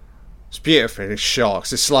 It's beautifully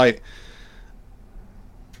shot. It's like,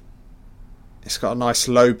 it's got a nice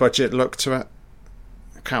low budget look to it.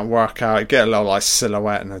 I can't work out. You get a little like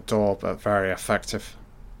silhouette in a door, but very effective.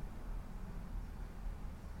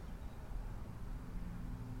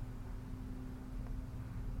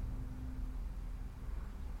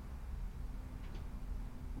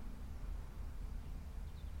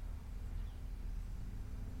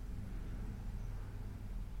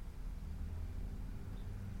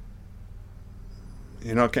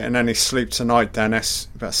 You're not getting any sleep tonight, Dennis.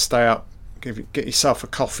 You better stay up. Get yourself a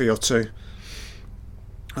coffee or two.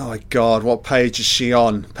 Oh my god, what page is she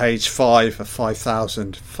on? Page 5 of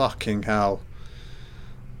 5,000. Fucking hell.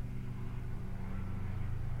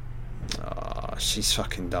 Oh, she's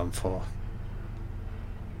fucking done for.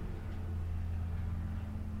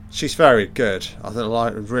 She's very good.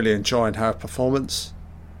 I'm really enjoying her performance.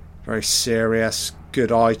 Very serious,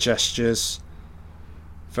 good eye gestures.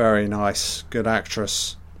 Very nice, good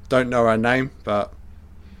actress. Don't know her name, but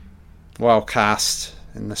well cast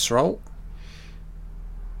in this role.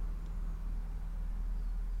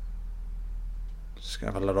 Just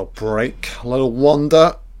have a little break, a little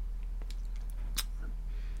wander.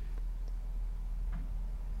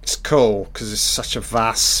 It's cool because it's such a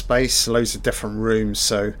vast space, loads of different rooms,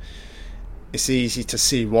 so it's easy to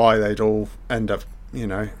see why they'd all end up, you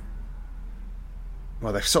know,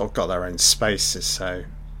 well, they've sort of got their own spaces, so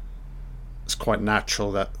it's quite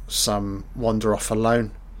natural that some wander off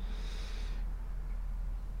alone.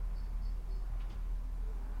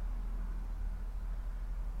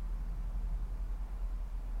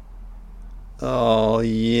 Oh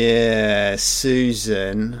yeah,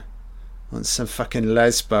 Susan wants some fucking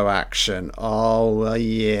lesbo action. Oh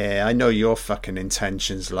yeah, I know your fucking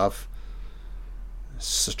intentions, love.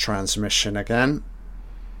 It's a transmission again.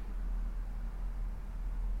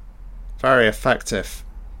 Very effective.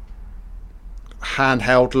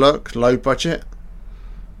 Handheld look, low budget.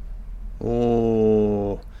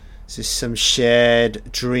 Oh, is this some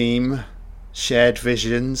shared dream, shared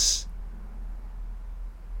visions?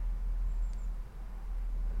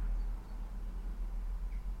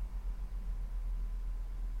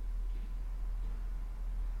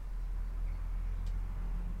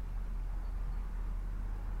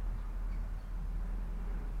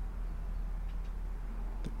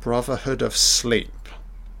 The Brotherhood of Sleep.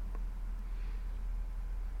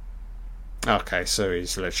 Okay, so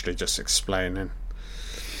he's literally just explaining.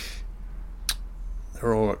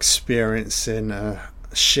 They're all experiencing a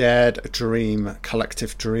shared dream,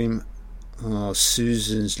 collective dream. Oh,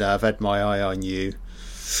 Susan's love, I've had my eye on you.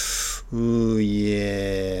 Ooh,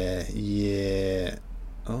 yeah, yeah.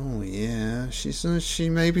 Oh, yeah.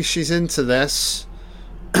 Maybe she's into this.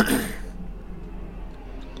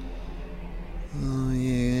 Oh,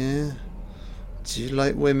 yeah. Do you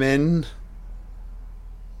like women?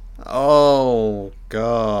 Oh,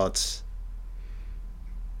 God.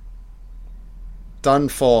 Done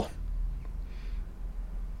for.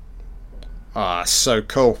 Ah, so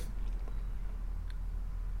cool.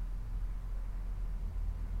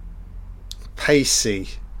 pacey,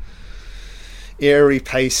 eerie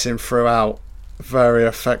pacing throughout. Very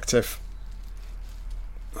effective.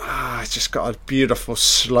 It's just got a beautiful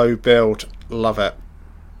slow build. Love it.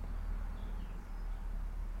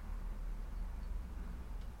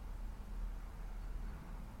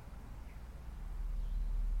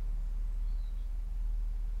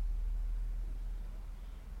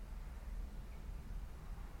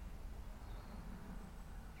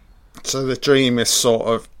 So the dream is sort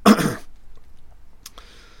of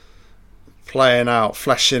playing out,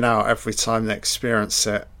 fleshing out every time they experience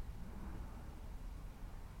it.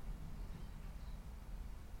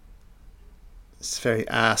 It's very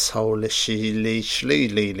asshole-ishly.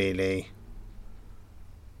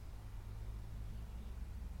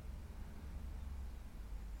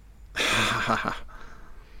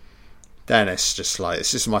 Then it's just like,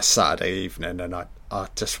 this is my Saturday evening and I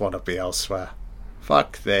just want to be elsewhere.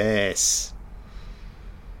 Fuck this.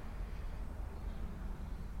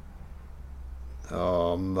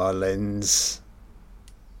 Oh, Mullins.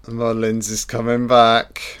 Mullins is coming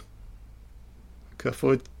back.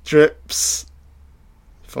 Couple of drips.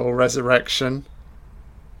 Full resurrection.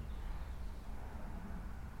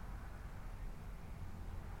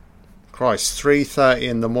 Christ, 3:30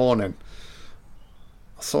 in the morning.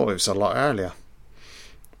 I thought it was a lot earlier.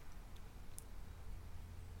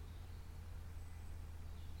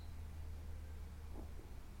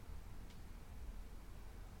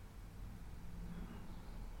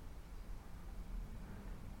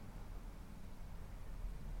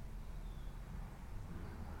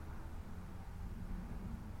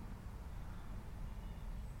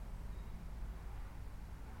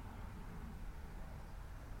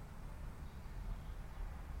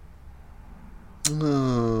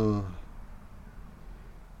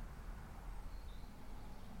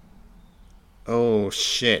 Oh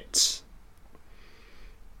shit.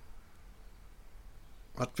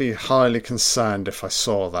 I'd be highly concerned if I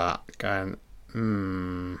saw that going,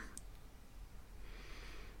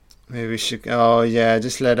 maybe we should, oh yeah,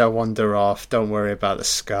 just let her wander off. Don't worry about the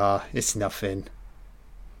scar. It's nothing.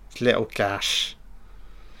 It's little gash.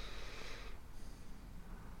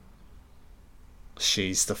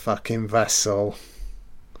 She's the fucking vessel.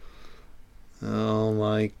 Oh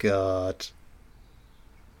my god.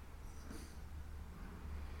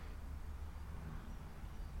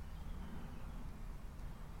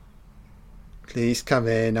 Please come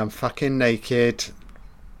in, I'm fucking naked.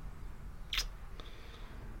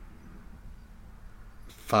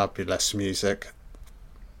 Fabulous music.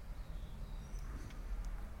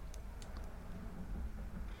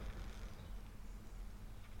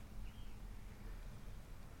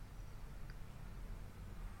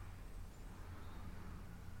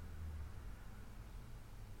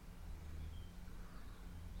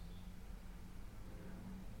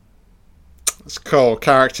 It's cool.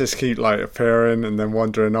 Characters keep like appearing and then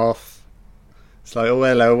wandering off. It's like, oh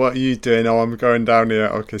hello, what are you doing? Oh, I'm going down here.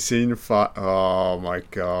 Okay, scene fight. Oh my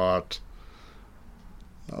god.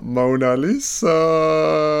 Mona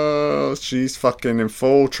Lisa. She's fucking in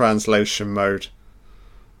full translation mode.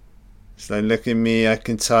 It's like, look at me, I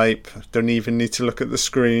can type. Don't even need to look at the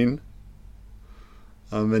screen.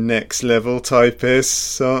 I'm a next level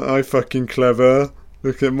typist. Aren't I fucking clever?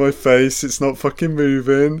 Look at my face, it's not fucking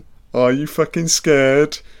moving. Are you fucking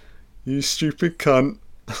scared? You stupid cunt.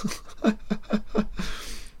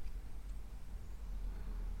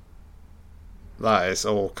 That is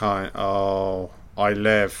all kind. Oh, I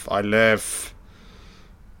live.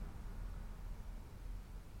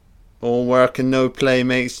 All work and no play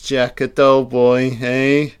makes Jack a dull boy,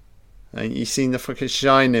 eh? Ain't you seen the fucking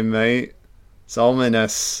shining, mate? It's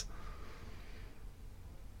ominous.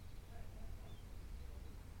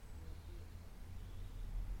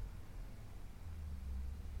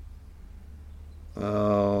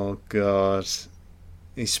 Oh god.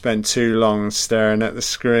 He spent too long staring at the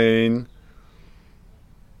screen.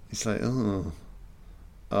 He's like,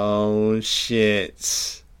 oh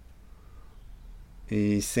shit.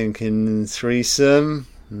 He's thinking threesome?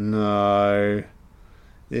 No.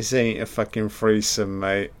 This ain't a fucking threesome,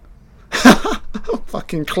 mate.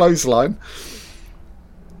 Fucking clothesline.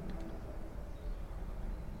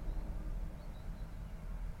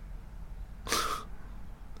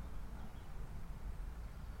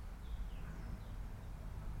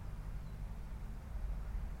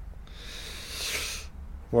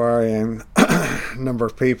 Worrying number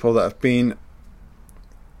of people that have been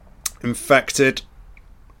infected.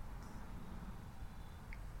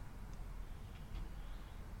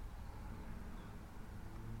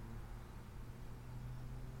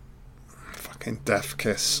 Fucking death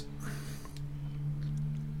kiss.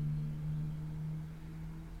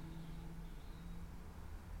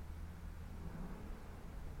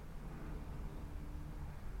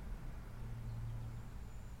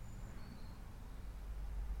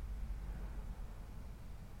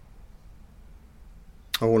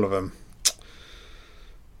 All of them.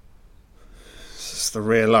 This is the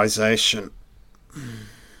realisation.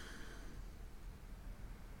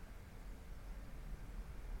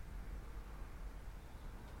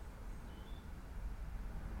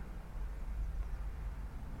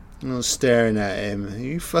 I was staring at him. Are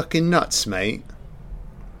you fucking nuts, mate?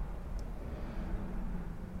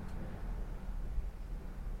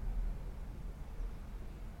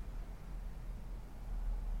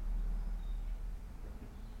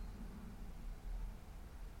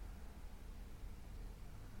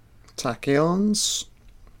 Tachyons.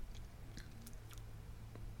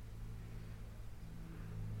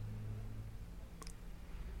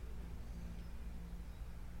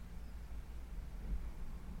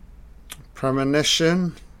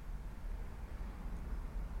 Premonition.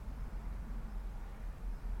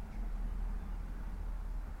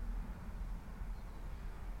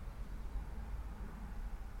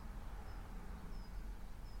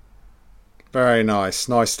 Very nice.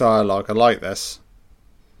 Nice dialogue. I like this.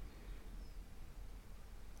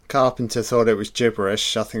 Carpenter thought it was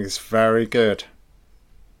gibberish. I think it's very good.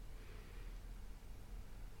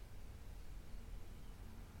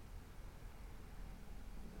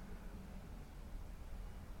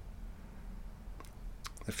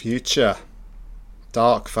 The future.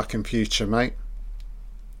 Dark fucking future, mate.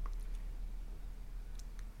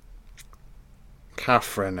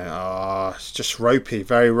 Catherine. Oh, it's just ropey.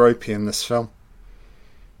 Very ropey in this film.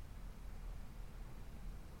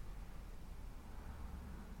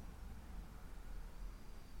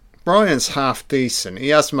 Brian's half decent. He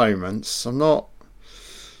has moments. I'm not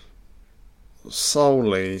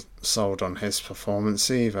solely sold on his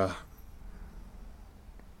performance either.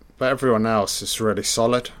 But everyone else is really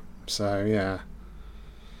solid. So, yeah. A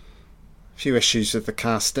few issues with the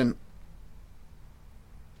casting.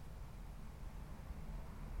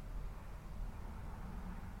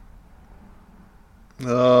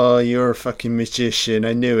 Oh, you're a fucking magician.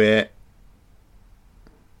 I knew it.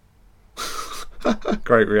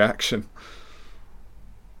 Great reaction.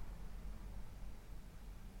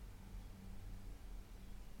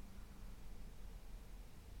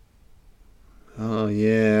 Oh,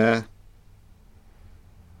 yeah.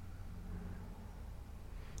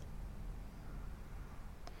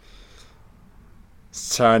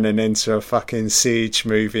 It's turning into a fucking siege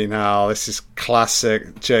movie now. This is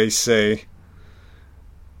classic JC.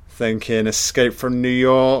 Thinking Escape from New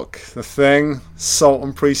York, The Thing, Assault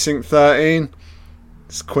on Precinct 13.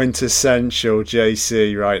 It's quintessential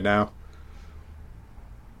JC right now.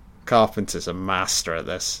 Carpenter's a master at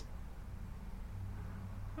this.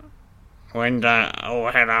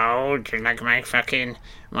 Oh, hello. Do you like my fucking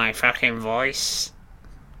voice?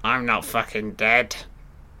 I'm not fucking dead.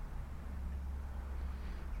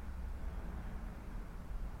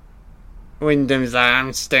 Wyndham's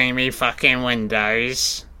arms, steamy fucking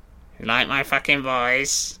windows. You like my fucking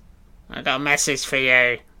voice? I got a message for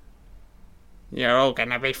you. You're all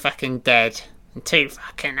gonna be fucking dead in 2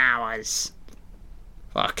 fucking hours.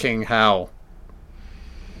 Fucking hell.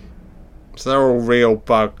 So they're all real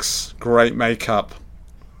bugs. Great makeup.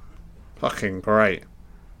 Fucking great.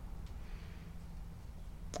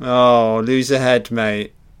 Oh, lose a head,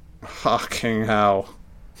 mate. Fucking hell.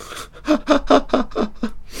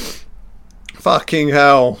 Fucking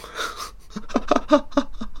hell.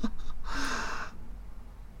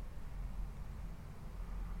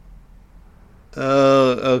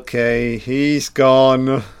 Oh, okay. He's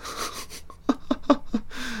gone.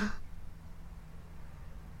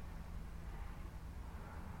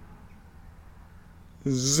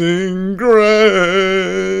 Zingrace,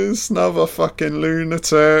 another fucking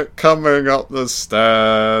lunatic coming up the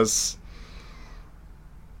stairs.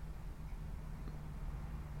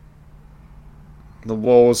 The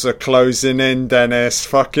walls are closing in, Dennis.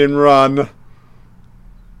 Fucking run.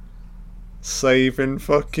 Saving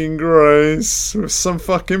fucking grace with some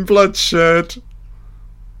fucking bloodshed.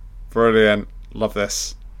 Brilliant. Love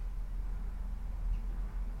this.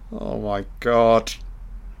 Oh my god.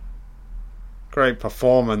 Great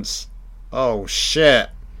performance. Oh shit.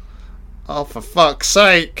 Oh, for fuck's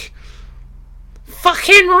sake.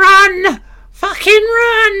 Fucking run! Fucking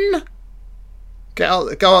run! Get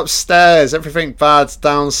out, go upstairs. Everything bad's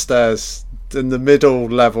downstairs. And the middle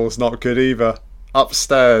level's not good either.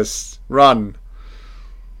 Upstairs. Run.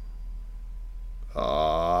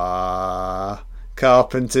 Ah,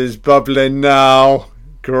 Carpenter's bubbling now.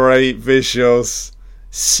 Great visuals.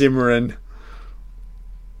 Simmering.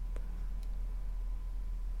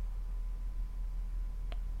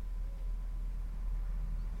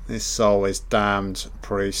 This soul is damned,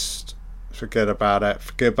 priest. Forget about it.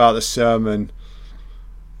 Forget about the sermon.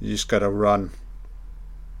 You just gotta run.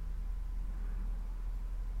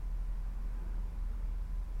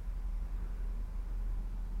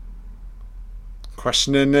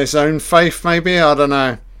 Questioning his own faith, maybe? I don't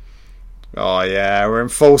know. Oh yeah, we're in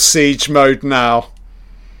full siege mode now.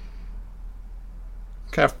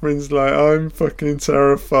 Catherine's like, I'm fucking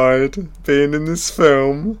terrified being in this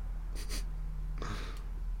film.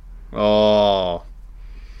 Oh.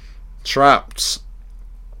 Trapped.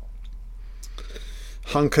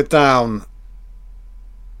 Hunker down.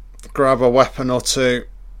 Grab a weapon or two.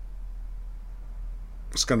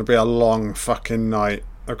 It's going to be a long fucking night.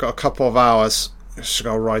 I've got a couple of hours. Just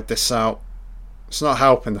got to ride this out. It's not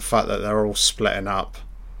helping the fact that they're all splitting up.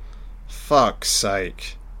 Fuck's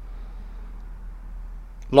sake.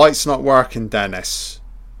 Light's not working, Dennis.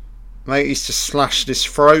 Mate, he's just slashed his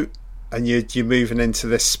throat and you're moving into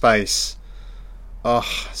this space. Ugh,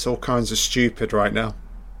 it's all kinds of stupid right now.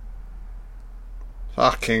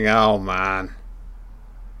 Fucking hell, man.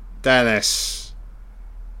 Dennis.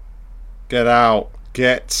 Get out.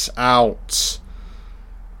 Get out.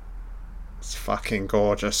 It's fucking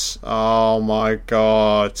gorgeous. Oh my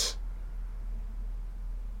god.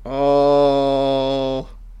 Oh.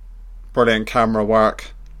 Brilliant camera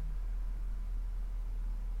work.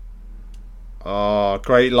 Oh,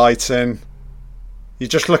 great lighting. You're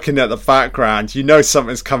just looking at the background. You know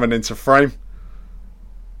something's coming into frame.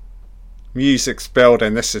 Music's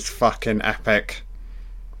building. This is fucking epic.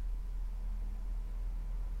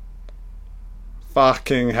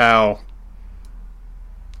 Fucking hell.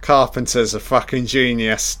 Carpenter's a fucking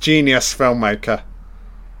genius. Genius filmmaker.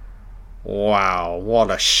 Wow,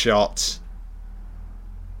 what a shot.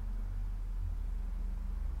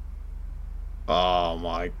 Oh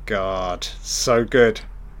my god. So good.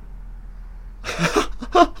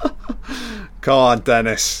 Come on,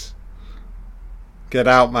 Dennis. Get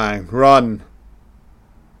out, man. Run.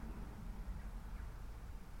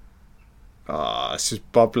 Ah, this is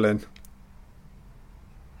bubbling.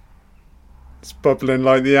 It's bubbling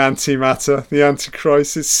like the antimatter. The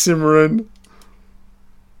Antichrist is simmering.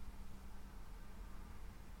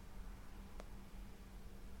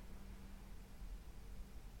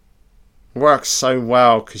 Works so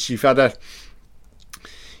well because we've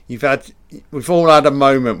all had a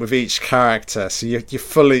moment with each character, so you're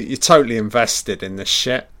totally invested in this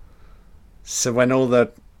shit. So when all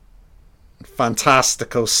the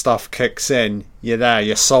fantastical stuff kicks in, you're there,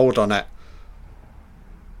 you're sold on it.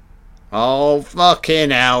 Oh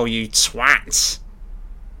fucking hell, you twat!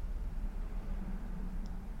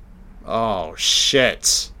 Oh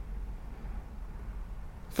shit!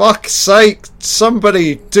 Fuck's sake!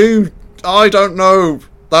 Somebody do. I don't know.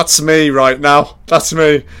 That's me right now. That's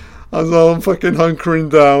me. I'm fucking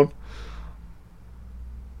hunkering down.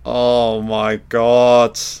 Oh my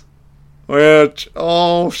god. Weird.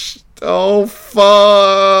 Oh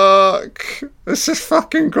fuck. This is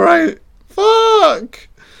fucking great. Fuck.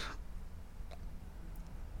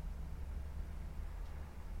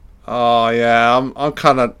 Oh yeah, I'm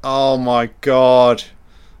kind of. Oh my god.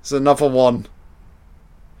 There's another one.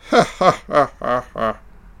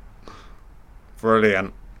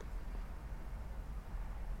 Brilliant.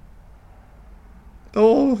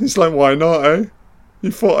 Oh, he's like, why not, eh? You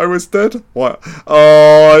thought I was dead? What?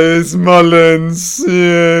 Oh, it's Mullins.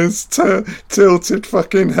 Yes, tilted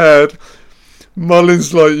fucking head.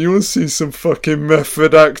 Mullins like, you want to see some fucking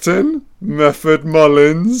method acting? Method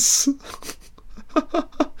Mullins.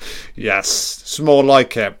 Yes, it's more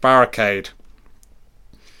like it. Barricade.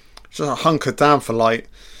 Just hunker down for light.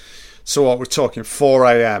 So what, we're talking 4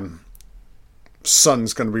 a.m.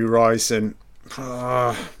 Sun's going to be rising.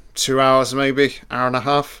 2 hours maybe, hour and a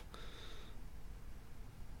half.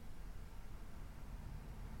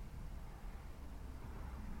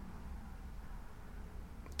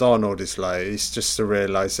 Donald is like, it's just a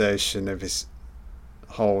realisation of his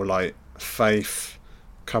whole like faith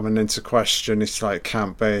coming into question. It's like,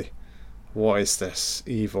 can't be. What is this?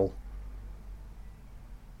 Evil.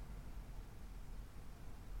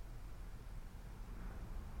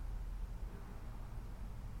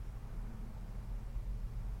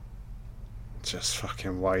 Just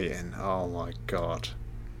fucking waiting. Oh my god.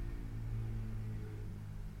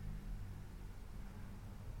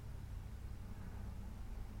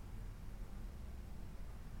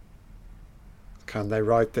 Can they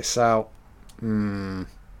ride this out? It's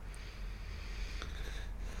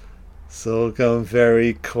all gone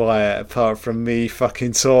very quiet apart from me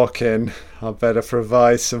fucking talking. I better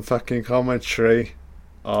provide some fucking commentary.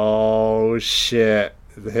 Oh shit.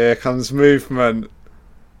 Here comes movement.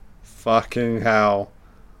 Fucking hell.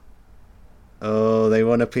 Oh, they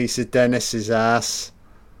want a piece of Dennis's ass.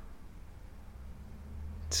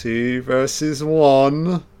 2 versus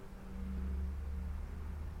 1.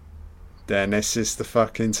 Dennis is the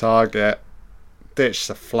fucking target. Ditch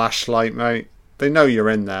the flashlight, mate. They know you're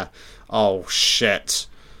in there. Oh, shit.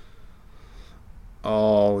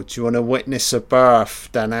 Oh, do you want to witness a birth,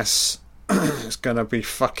 Dennis? It's going to be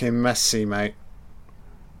fucking messy, mate.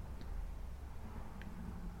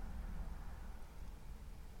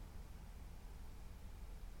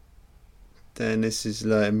 Dennis is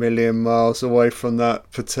like a million miles away from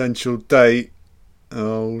that potential date.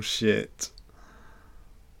 Oh, shit.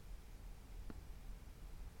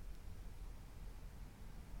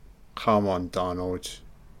 Come on, Donald.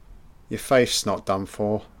 Your face's not done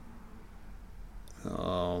for.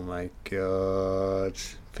 Oh my god.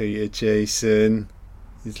 Peter Jason.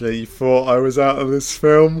 He's like, you thought I was out of this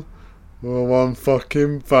film? Well, I'm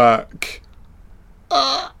fucking back.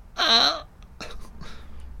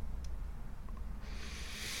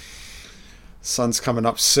 Sun's coming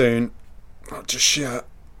up soon. Not just yet.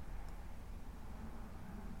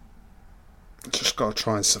 Just gotta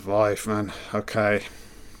try and survive, man. Okay.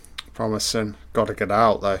 Promising. Gotta get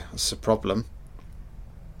out though. That's the problem.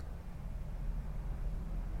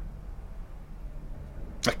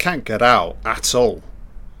 I can't get out at all.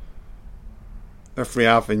 Every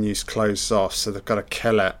avenue's closed off, so they've got to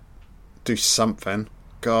kill it. Do something.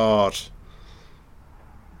 God.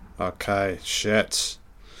 Okay, shit.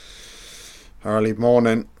 Early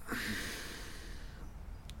morning.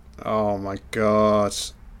 Oh my god.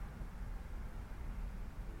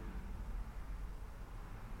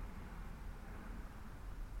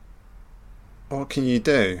 What can you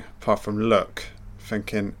do apart from look?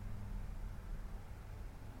 Thinking,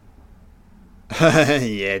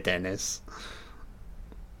 yeah, Dennis.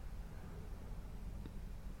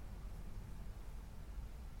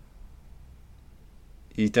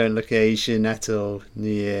 You don't look Asian at all.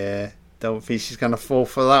 Yeah. Don't think she's going to fall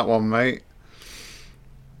for that one, mate.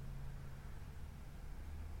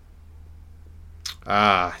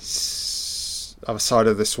 Ah, other side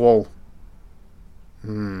of this wall.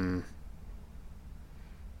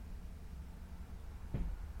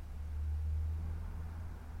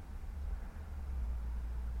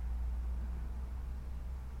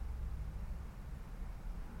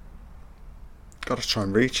 Got to try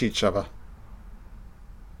and reach each other.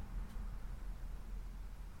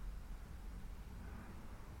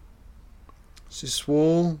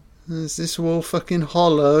 Is this wall fucking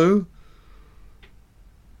hollow?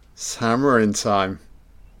 It's hammering time.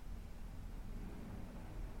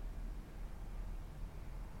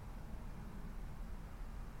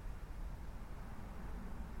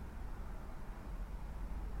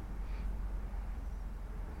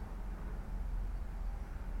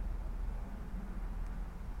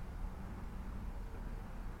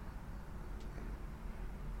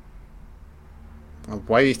 I'm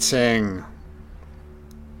waiting.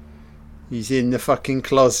 He's in the fucking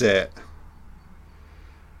closet.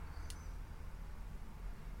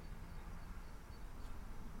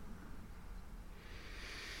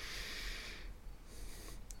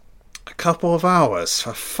 A couple of hours,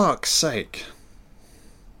 for fuck's sake.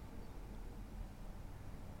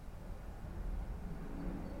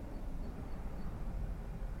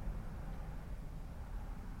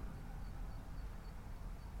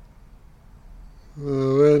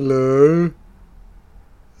 Oh, hello.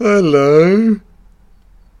 Hello.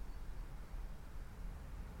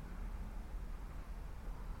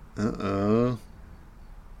 Uh-oh.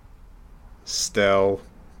 Still.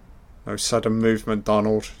 No sudden movement,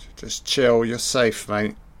 Donald. Just chill. You're safe,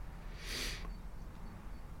 mate.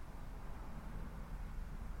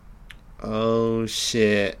 Oh,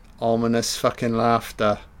 shit. Ominous fucking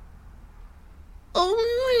laughter. Oh,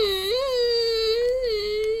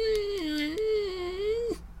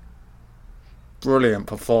 brilliant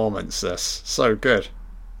performance, this. So good.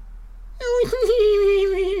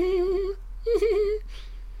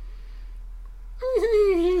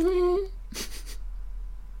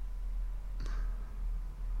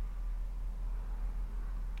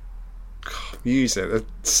 Music, the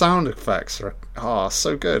sound effects are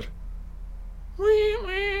so good.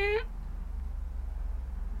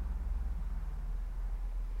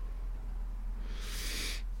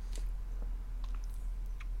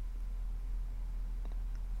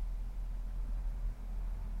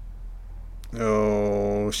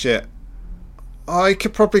 Oh shit. I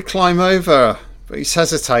could probably climb over, but he's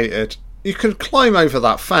hesitated. You could climb over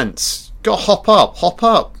that fence. Gotta hop up, hop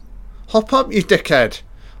up. Hop up, you dickhead.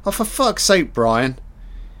 Oh, for fuck's sake, Brian.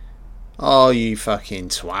 Oh, you fucking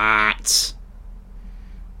twat.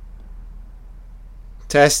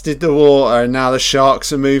 Tested the water, and now the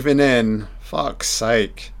sharks are moving in. Fuck's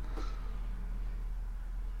sake.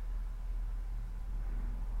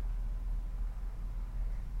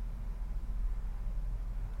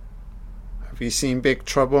 Have Have you seen Big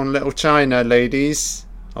Trouble in Little China, ladies?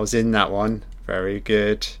 I was in that one. Very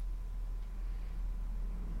good.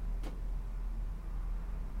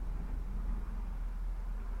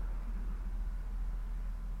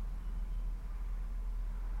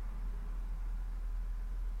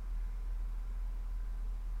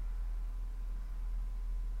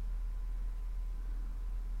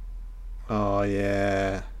 Oh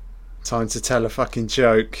yeah. Time to tell a fucking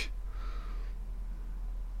joke.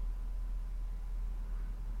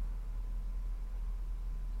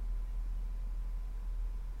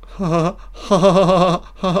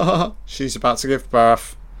 She's about to give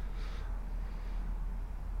birth.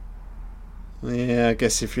 Yeah, I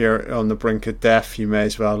guess if you're on the brink of death, you may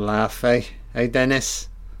as well laugh, eh? Hey, Dennis?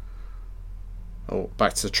 Oh,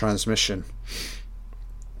 back to the transmission.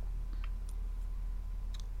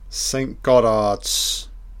 St. Goddard's.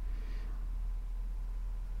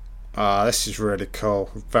 Ah, this is really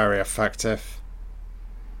cool. Very effective.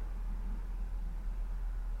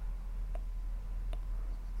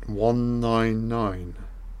 $199.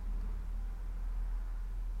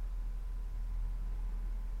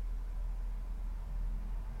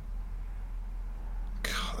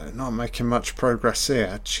 God, they're not making much progress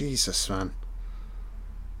here. Jesus, man.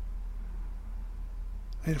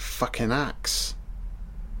 Need a fucking axe.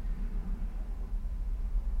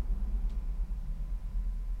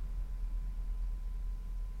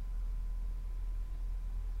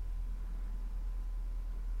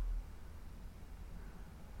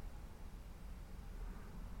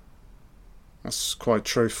 That's quite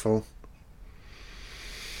truthful.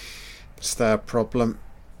 It's their problem.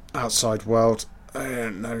 Outside world, they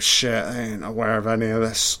don't know shit. They ain't aware of any of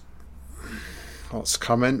this. What's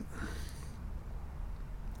coming?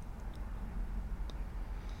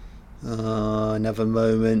 Oh, another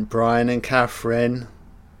moment. Brian and Catherine.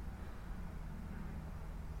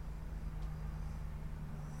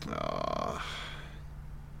 Oh.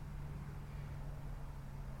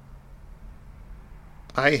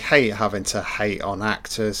 I hate having to hate on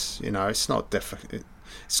actors. You know, it's not difficult.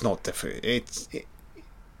 It's not difficult.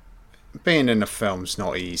 Being in a film's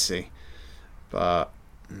not easy. But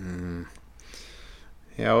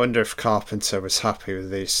yeah, I wonder if Carpenter was happy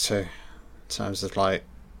with these two in terms of like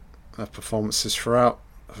their performances throughout.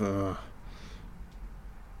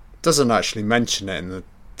 Doesn't actually mention it in the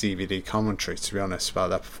DVD commentary, to be honest, about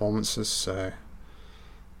their performances. So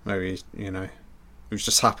maybe, you know, he was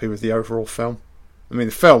just happy with the overall film. I mean,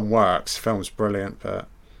 the film works. The film's brilliant, but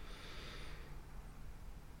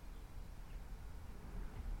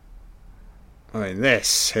I mean,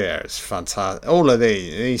 this here is fantastic. All of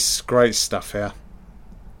these great stuff here.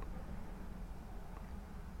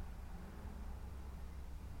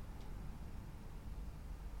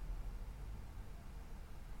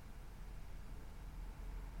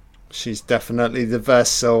 She's definitely the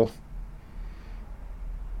vessel.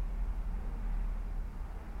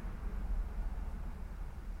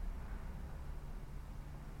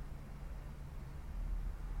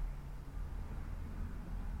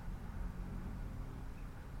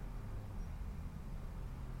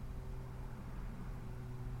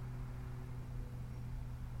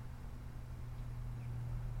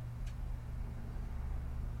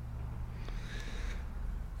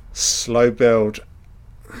 Slow build.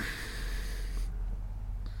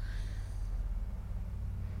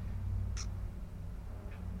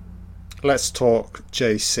 Let's talk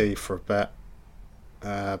JC for a bit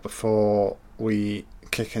before we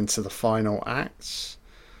kick into the final acts.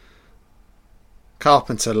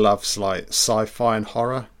 Carpenter loves like sci-fi and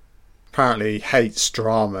horror. Apparently he hates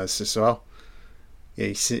dramas as well. Yeah,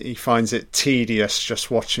 he finds it tedious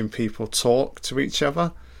just watching people talk to each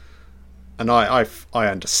other. And I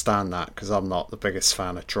understand that because I'm not the biggest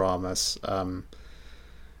fan of dramas.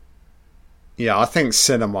 Yeah, I think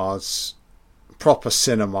proper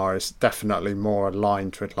cinema is definitely more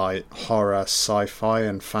aligned with like horror, sci-fi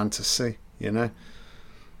and fantasy, you know.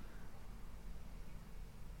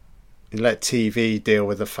 You let TV deal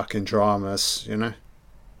with the fucking dramas, you know.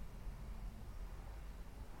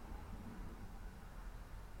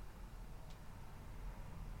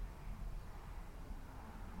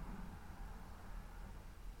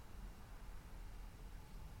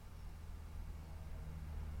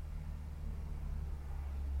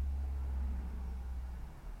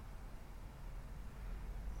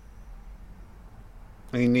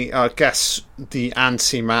 I guess the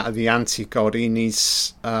antimatter, the anti-god, he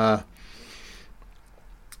needs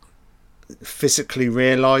physically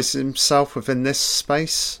realise himself within this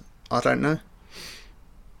space. I don't know.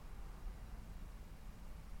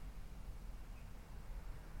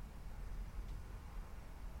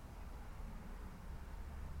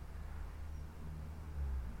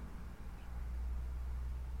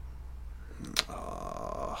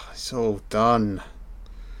 It's all done.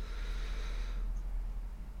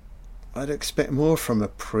 I'd expect more from a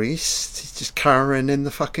priest. He's just cowering in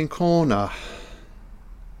the fucking corner.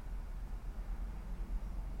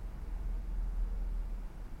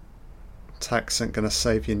 Tax ain't gonna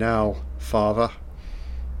save you now, father.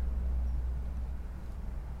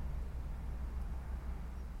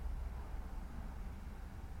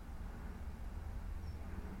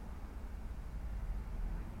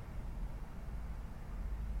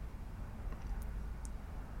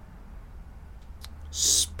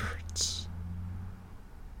 Spirits.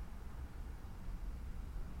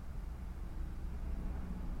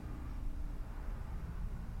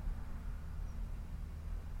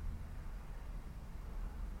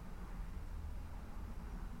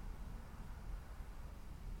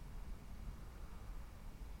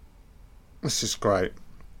 This is great.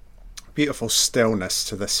 Beautiful stillness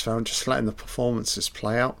to this film, just letting the performances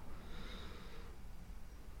play out.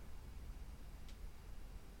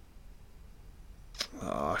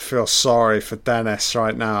 Oh, I feel sorry for Dennis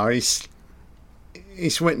right now. He's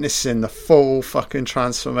witnessing the full fucking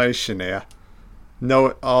transformation here.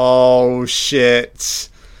 No, oh shit.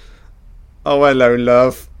 Oh hello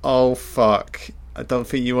love. Oh fuck. I don't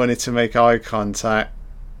think you wanted to make eye contact.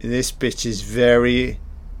 This bitch is very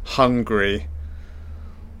hungry.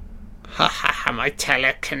 Ha ha ha, my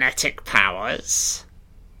telekinetic powers.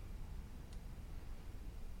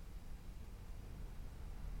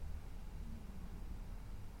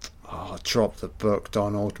 Oh, drop the book,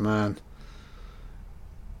 Donald, man.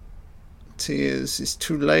 Tears, it's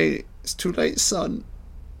too late. It's too late, son.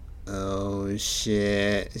 Oh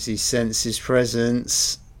shit. As he senses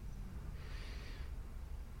presence.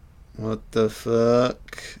 What the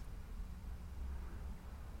fuck?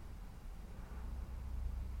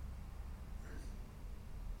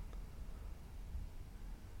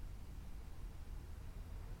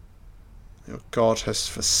 Your God has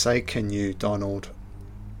forsaken you, Donald.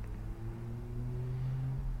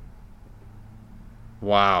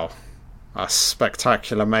 Wow. That's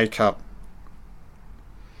spectacular makeup.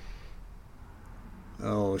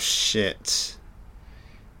 Oh shit.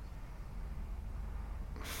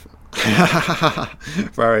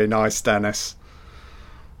 Very nice, Dennis.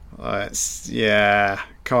 Yeah.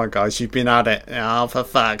 Come on, guys, you've been at it. Oh, for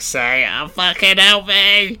fuck's sake. Oh, fucking help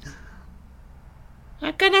me.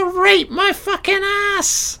 I'm gonna rape my fucking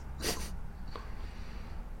ass.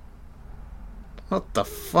 What the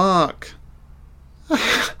fuck?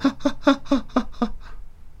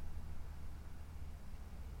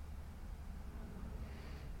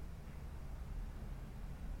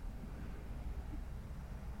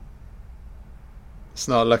 It's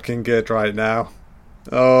not looking good right now.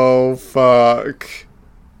 Oh fuck.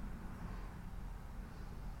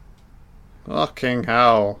 Fucking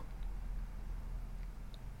hell.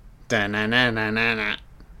 Da-na-na-na-na-na.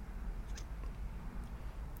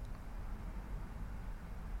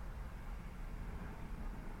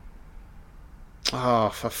 Oh,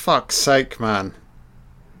 for fuck's sake, man.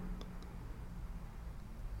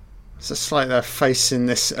 It's just like they're facing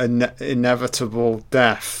this inevitable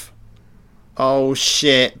death. Oh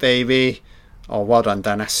shit, baby. Oh, well done,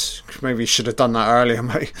 Dennis. Maybe you should have done that earlier,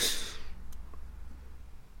 mate.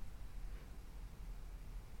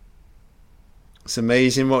 It's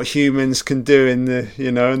amazing what humans can do in the,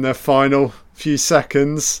 in their final few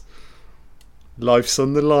seconds. Life's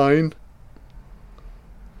on the line.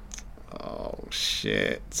 Oh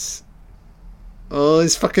shit. Oh,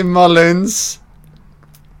 it's fucking Mullins.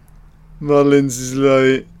 Mullins is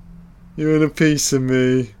like, you want a piece of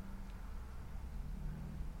me?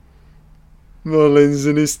 Mullins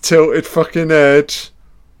and his tilted fucking head.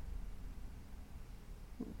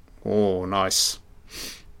 Oh, nice.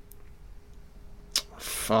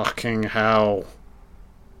 Fucking hell.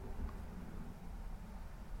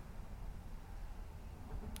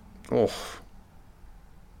 Oh.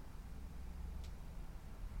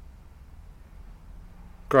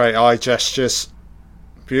 Great eye gestures.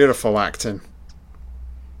 Beautiful acting.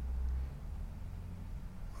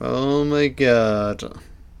 Oh my god.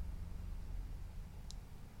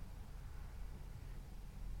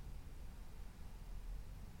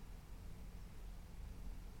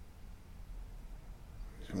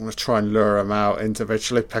 I'm going to try and lure them out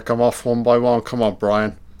individually, pick them off one by one. Come on,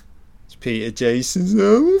 Brian. It's Peter Jason's.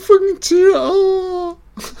 Oh, fucking tear. Oh.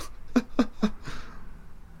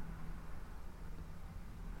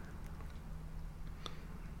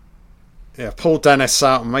 Yeah, pull Dennis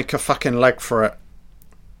out and make a fucking leg for it.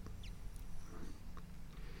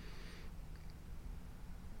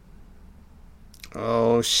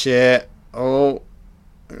 Oh, shit. Oh.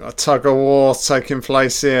 A tug of war taking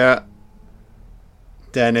place here.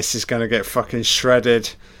 Dennis is going to get fucking shredded.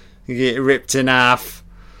 You get ripped in half.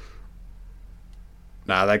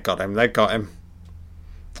 Nah, they got him. They got him.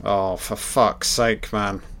 Oh, for fuck's sake,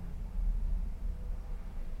 man.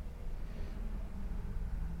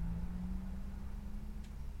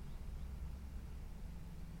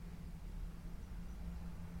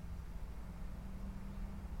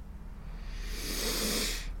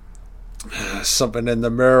 Something in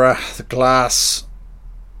the mirror, the glass.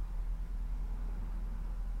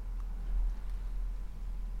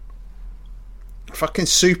 Fucking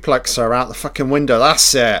suplex her out the fucking window.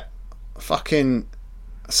 That's it. Fucking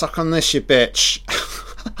suck on this, you bitch.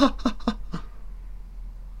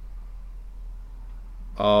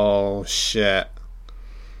 Oh shit.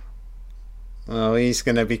 Oh, he's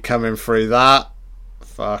gonna be coming through that.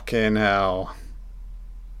 Fucking hell.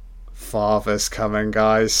 Father's coming,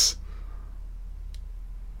 guys.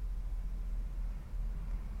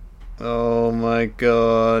 Oh my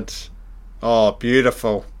god. Oh,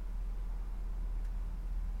 beautiful.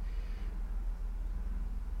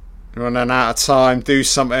 Running out of time. Do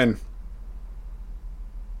something.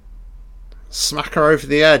 Smack her over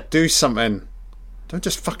the head. Do something. Don't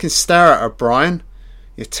just fucking stare at her, Brian.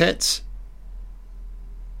 Your tits.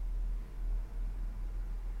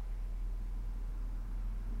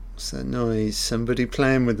 What's that noise? Somebody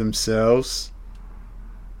playing with themselves.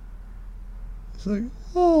 It's like,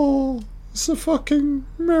 oh, it's a fucking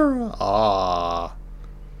mirror. Ah.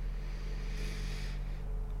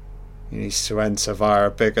 He needs to enter via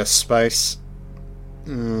a bigger space.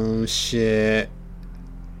 Oh shit.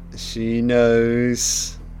 She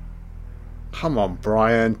knows. Come on,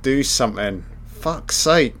 Brian, do something. Fuck's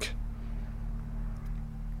sake.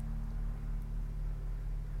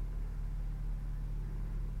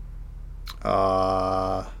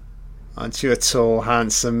 Aren't you a tall,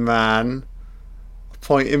 handsome man?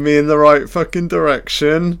 Pointing me in the right fucking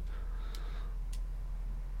direction.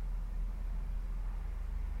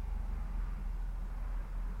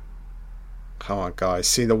 Come on, guys,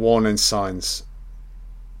 see the warning signs.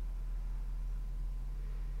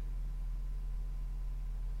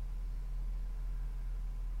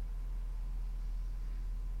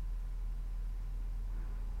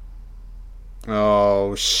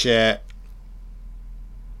 Oh shit.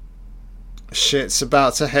 Shit's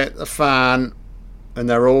about to hit the fan. And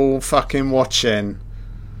they're all fucking watching.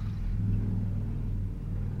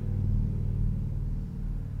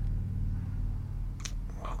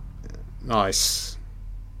 Nice.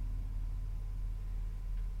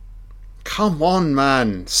 Come on,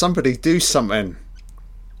 man. Somebody do something.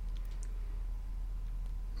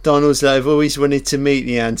 Donald's like, I've always wanted to meet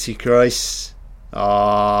the Antichrist.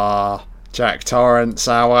 Ah, Jack Torrance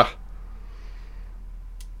hour.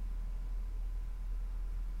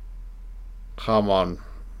 Come on.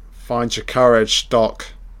 Find your courage,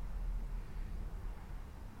 Doc.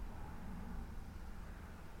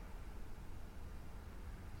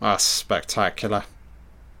 That's spectacular.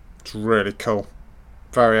 It's really cool.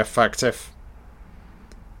 Very effective.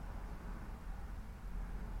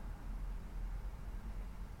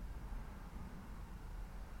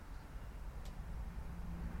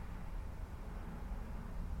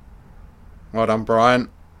 Well done, Brian.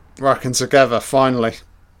 Working together, finally.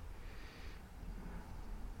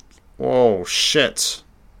 Whoa, shit.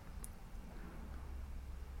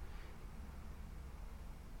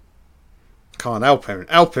 Can't help him.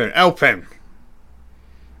 Help him. Help him.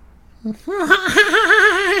 You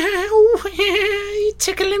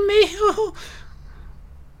tickling me?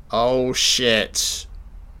 Oh, shit.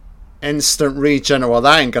 Instant regen. Well,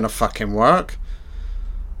 that ain't gonna fucking work.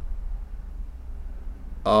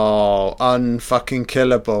 Oh, unfucking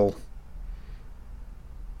killable.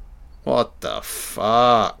 What the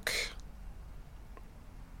fuck?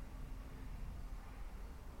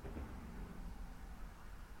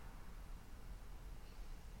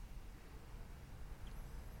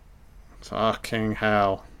 Fucking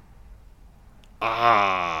hell.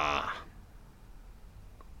 Ah.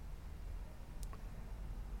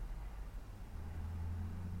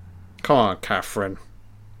 Come on, Catherine.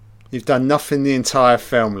 You've done nothing the entire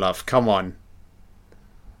film, love. Come on.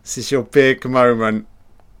 This is your big moment.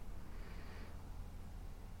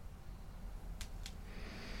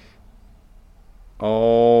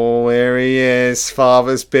 Oh, here he is.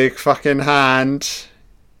 Father's big fucking hand.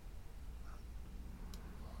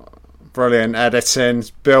 Brilliant editing,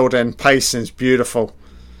 building, pacing's beautiful.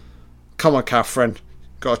 Come on, Catherine.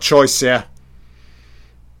 Got a choice here.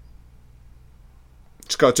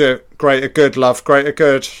 Just got to do it. Greater good, love. Greater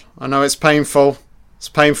good. I know it's painful. It's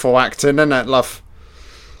painful acting, isn't it, love?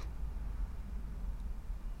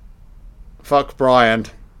 Fuck Brian.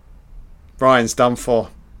 Brian's done for.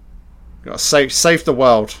 Gotta save the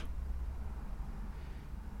world.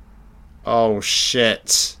 Oh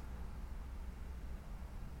shit.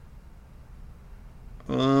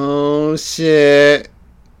 Oh shit.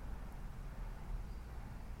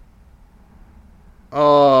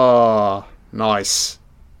 Oh, nice.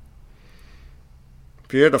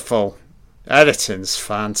 Beautiful. Editing's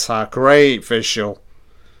fantastic. Great visual.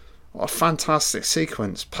 What a fantastic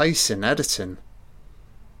sequence. Pacing, editing.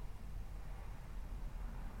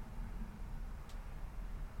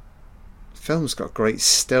 Film's got great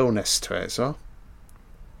stillness to it as well.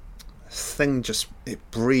 The thing just, it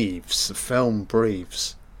breathes. The film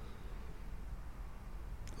breathes.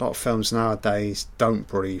 A lot of films nowadays don't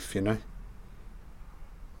breathe, you know.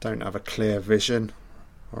 Don't have a clear vision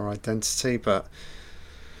or identity, but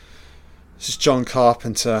this is John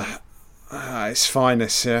Carpenter at his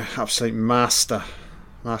finest here. Absolute master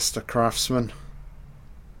craftsman.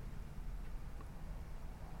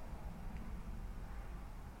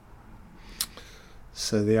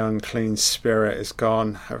 So the unclean spirit is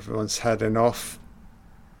gone. Everyone's heading off.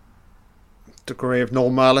 Degree of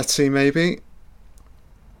normality, maybe.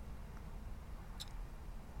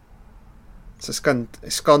 So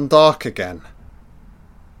it's gone dark again.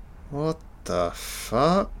 What the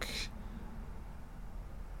fuck?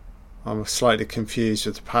 I'm slightly confused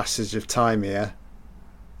with the passage of time here.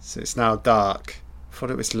 So it's now dark. I thought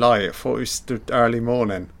it was light. I thought it was the early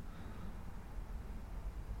morning.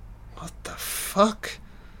 What the fuck?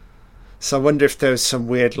 So I wonder if there was some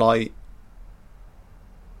weird, like,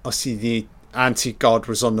 obviously the anti-god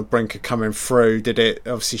was on the brink of coming through. Did it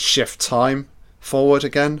obviously shift time forward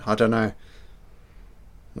again? I don't know.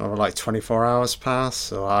 Or like 24 hours pass,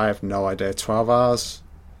 so I have no idea. 12 hours.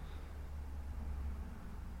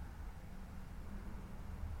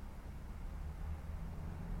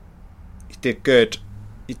 You did good.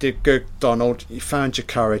 You did good, Donald. You found your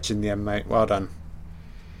courage in the end, mate. Well done.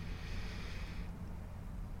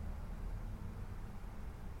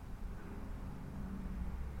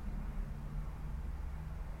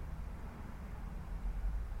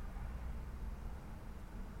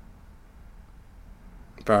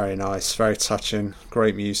 Very nice, very touching,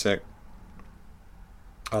 great music.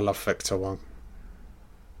 I love Victor Wong.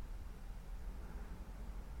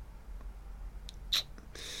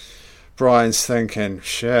 Brian's thinking,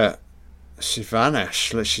 shit, she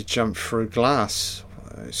vanished, like she jumped through glass.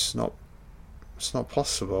 It's not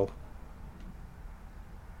possible.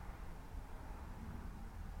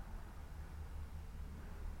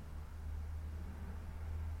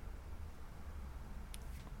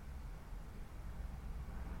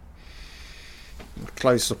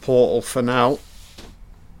 Close the portal for now.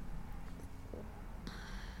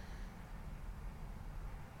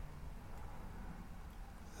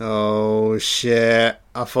 Oh shit,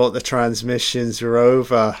 I thought the transmissions were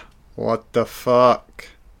over. What the fuck?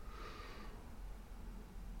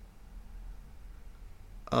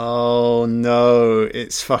 Oh no,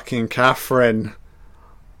 it's fucking Catherine.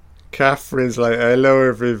 Catherine's like, hello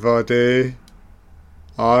everybody.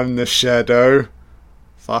 I'm the shadow.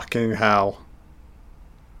 Fucking hell.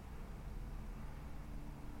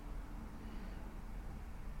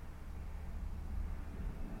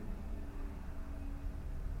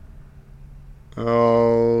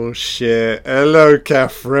 Oh shit. Hello,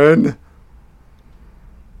 Catherine.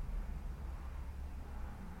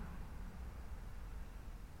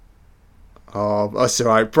 Oh, that's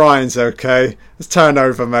alright. Brian's okay. Let's turn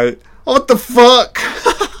over, mate. What the fuck?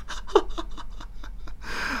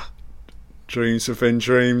 Dreams within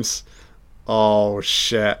dreams. Oh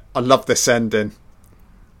shit. I love this ending.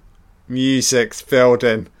 Music's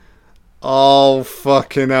building. Oh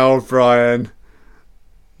fucking hell, Brian.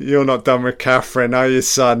 You're not done with Catherine, are you,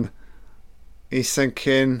 son? He's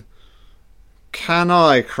thinking, can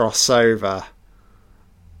I cross over?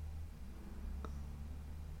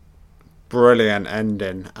 Brilliant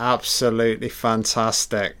ending. Absolutely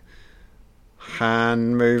fantastic.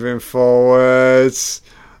 Hand moving forwards.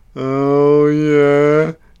 Oh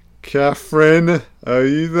yeah. Catherine, are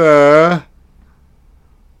you there?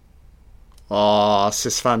 Oh, this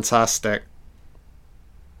is fantastic.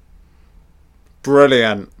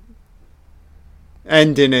 Brilliant.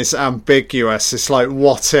 Ending is ambiguous. It's like,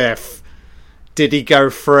 what if? Did he go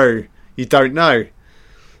through? You don't know.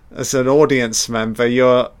 As an audience member,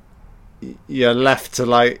 you're left to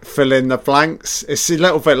like fill in the blanks. It's a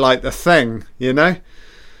little bit like The Thing, you know?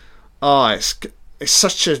 Oh, it's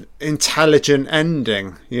such an intelligent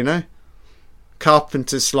ending, you know?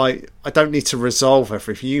 Carpenter's like, I don't need to resolve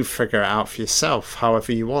everything. You figure it out for yourself,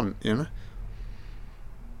 however you want, you know?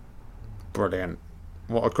 Brilliant.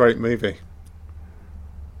 What a great movie.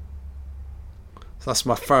 So that's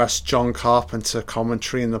my first John Carpenter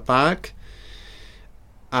commentary in the bag.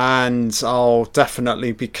 And I'll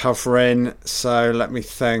definitely be covering, so let me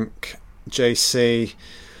think, JC,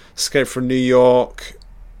 Escape from New York,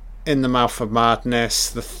 In the Mouth of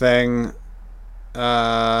Madness, The Thing.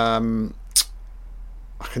 I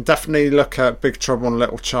can definitely look at Big Trouble in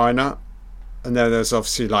Little China. And then there's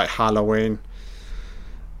obviously like Halloween.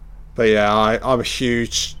 But yeah, I'm a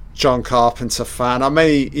huge John Carpenter fan. I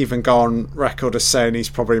may even go on record as saying he's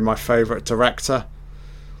probably my favourite director.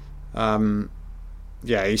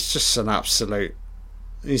 Yeah, he's just an absolute...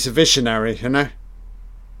 He's a visionary, you know?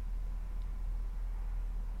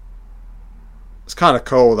 It's kind of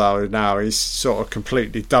cool though now. He's sort of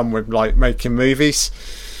completely done with like making movies.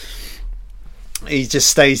 He just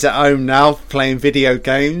stays at home now playing video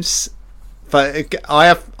games. But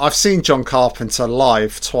I've seen John Carpenter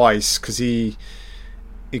live twice because he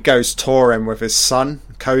goes touring with his son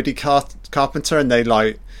Cody Carpenter, and they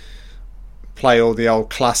like play all the old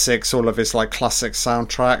classics, all of his like classic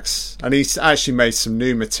soundtracks, and he's actually made some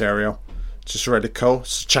new material, which is really cool.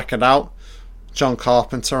 So check it out, John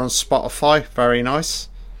Carpenter on Spotify, very nice.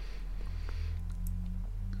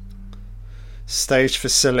 Stage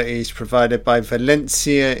facilities provided by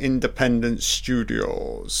Valencia Independent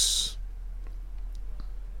Studios.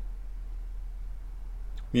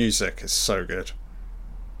 Music is so good.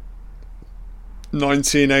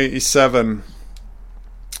 1987.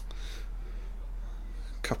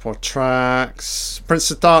 Couple of tracks. Prince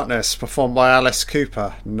of Darkness, performed by Alice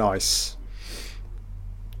Cooper. Nice.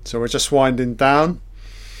 So we're just winding down.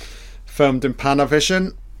 Filmed in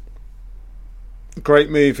Panavision. Great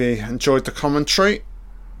movie. Enjoyed the commentary.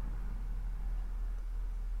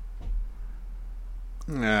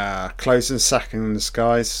 Closing seconds,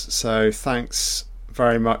 guys. So thanks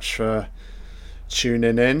very much for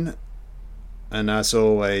tuning in, and as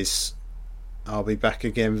always, I'll be back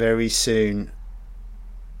again very soon.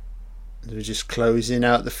 We're just closing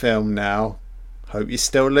out the film now. Hope you're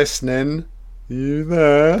still listening. Are you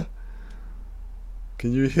there?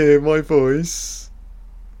 Can you hear my voice?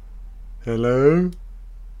 Hello?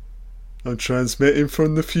 I'm transmitting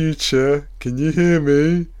from the future. Can you hear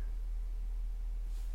me?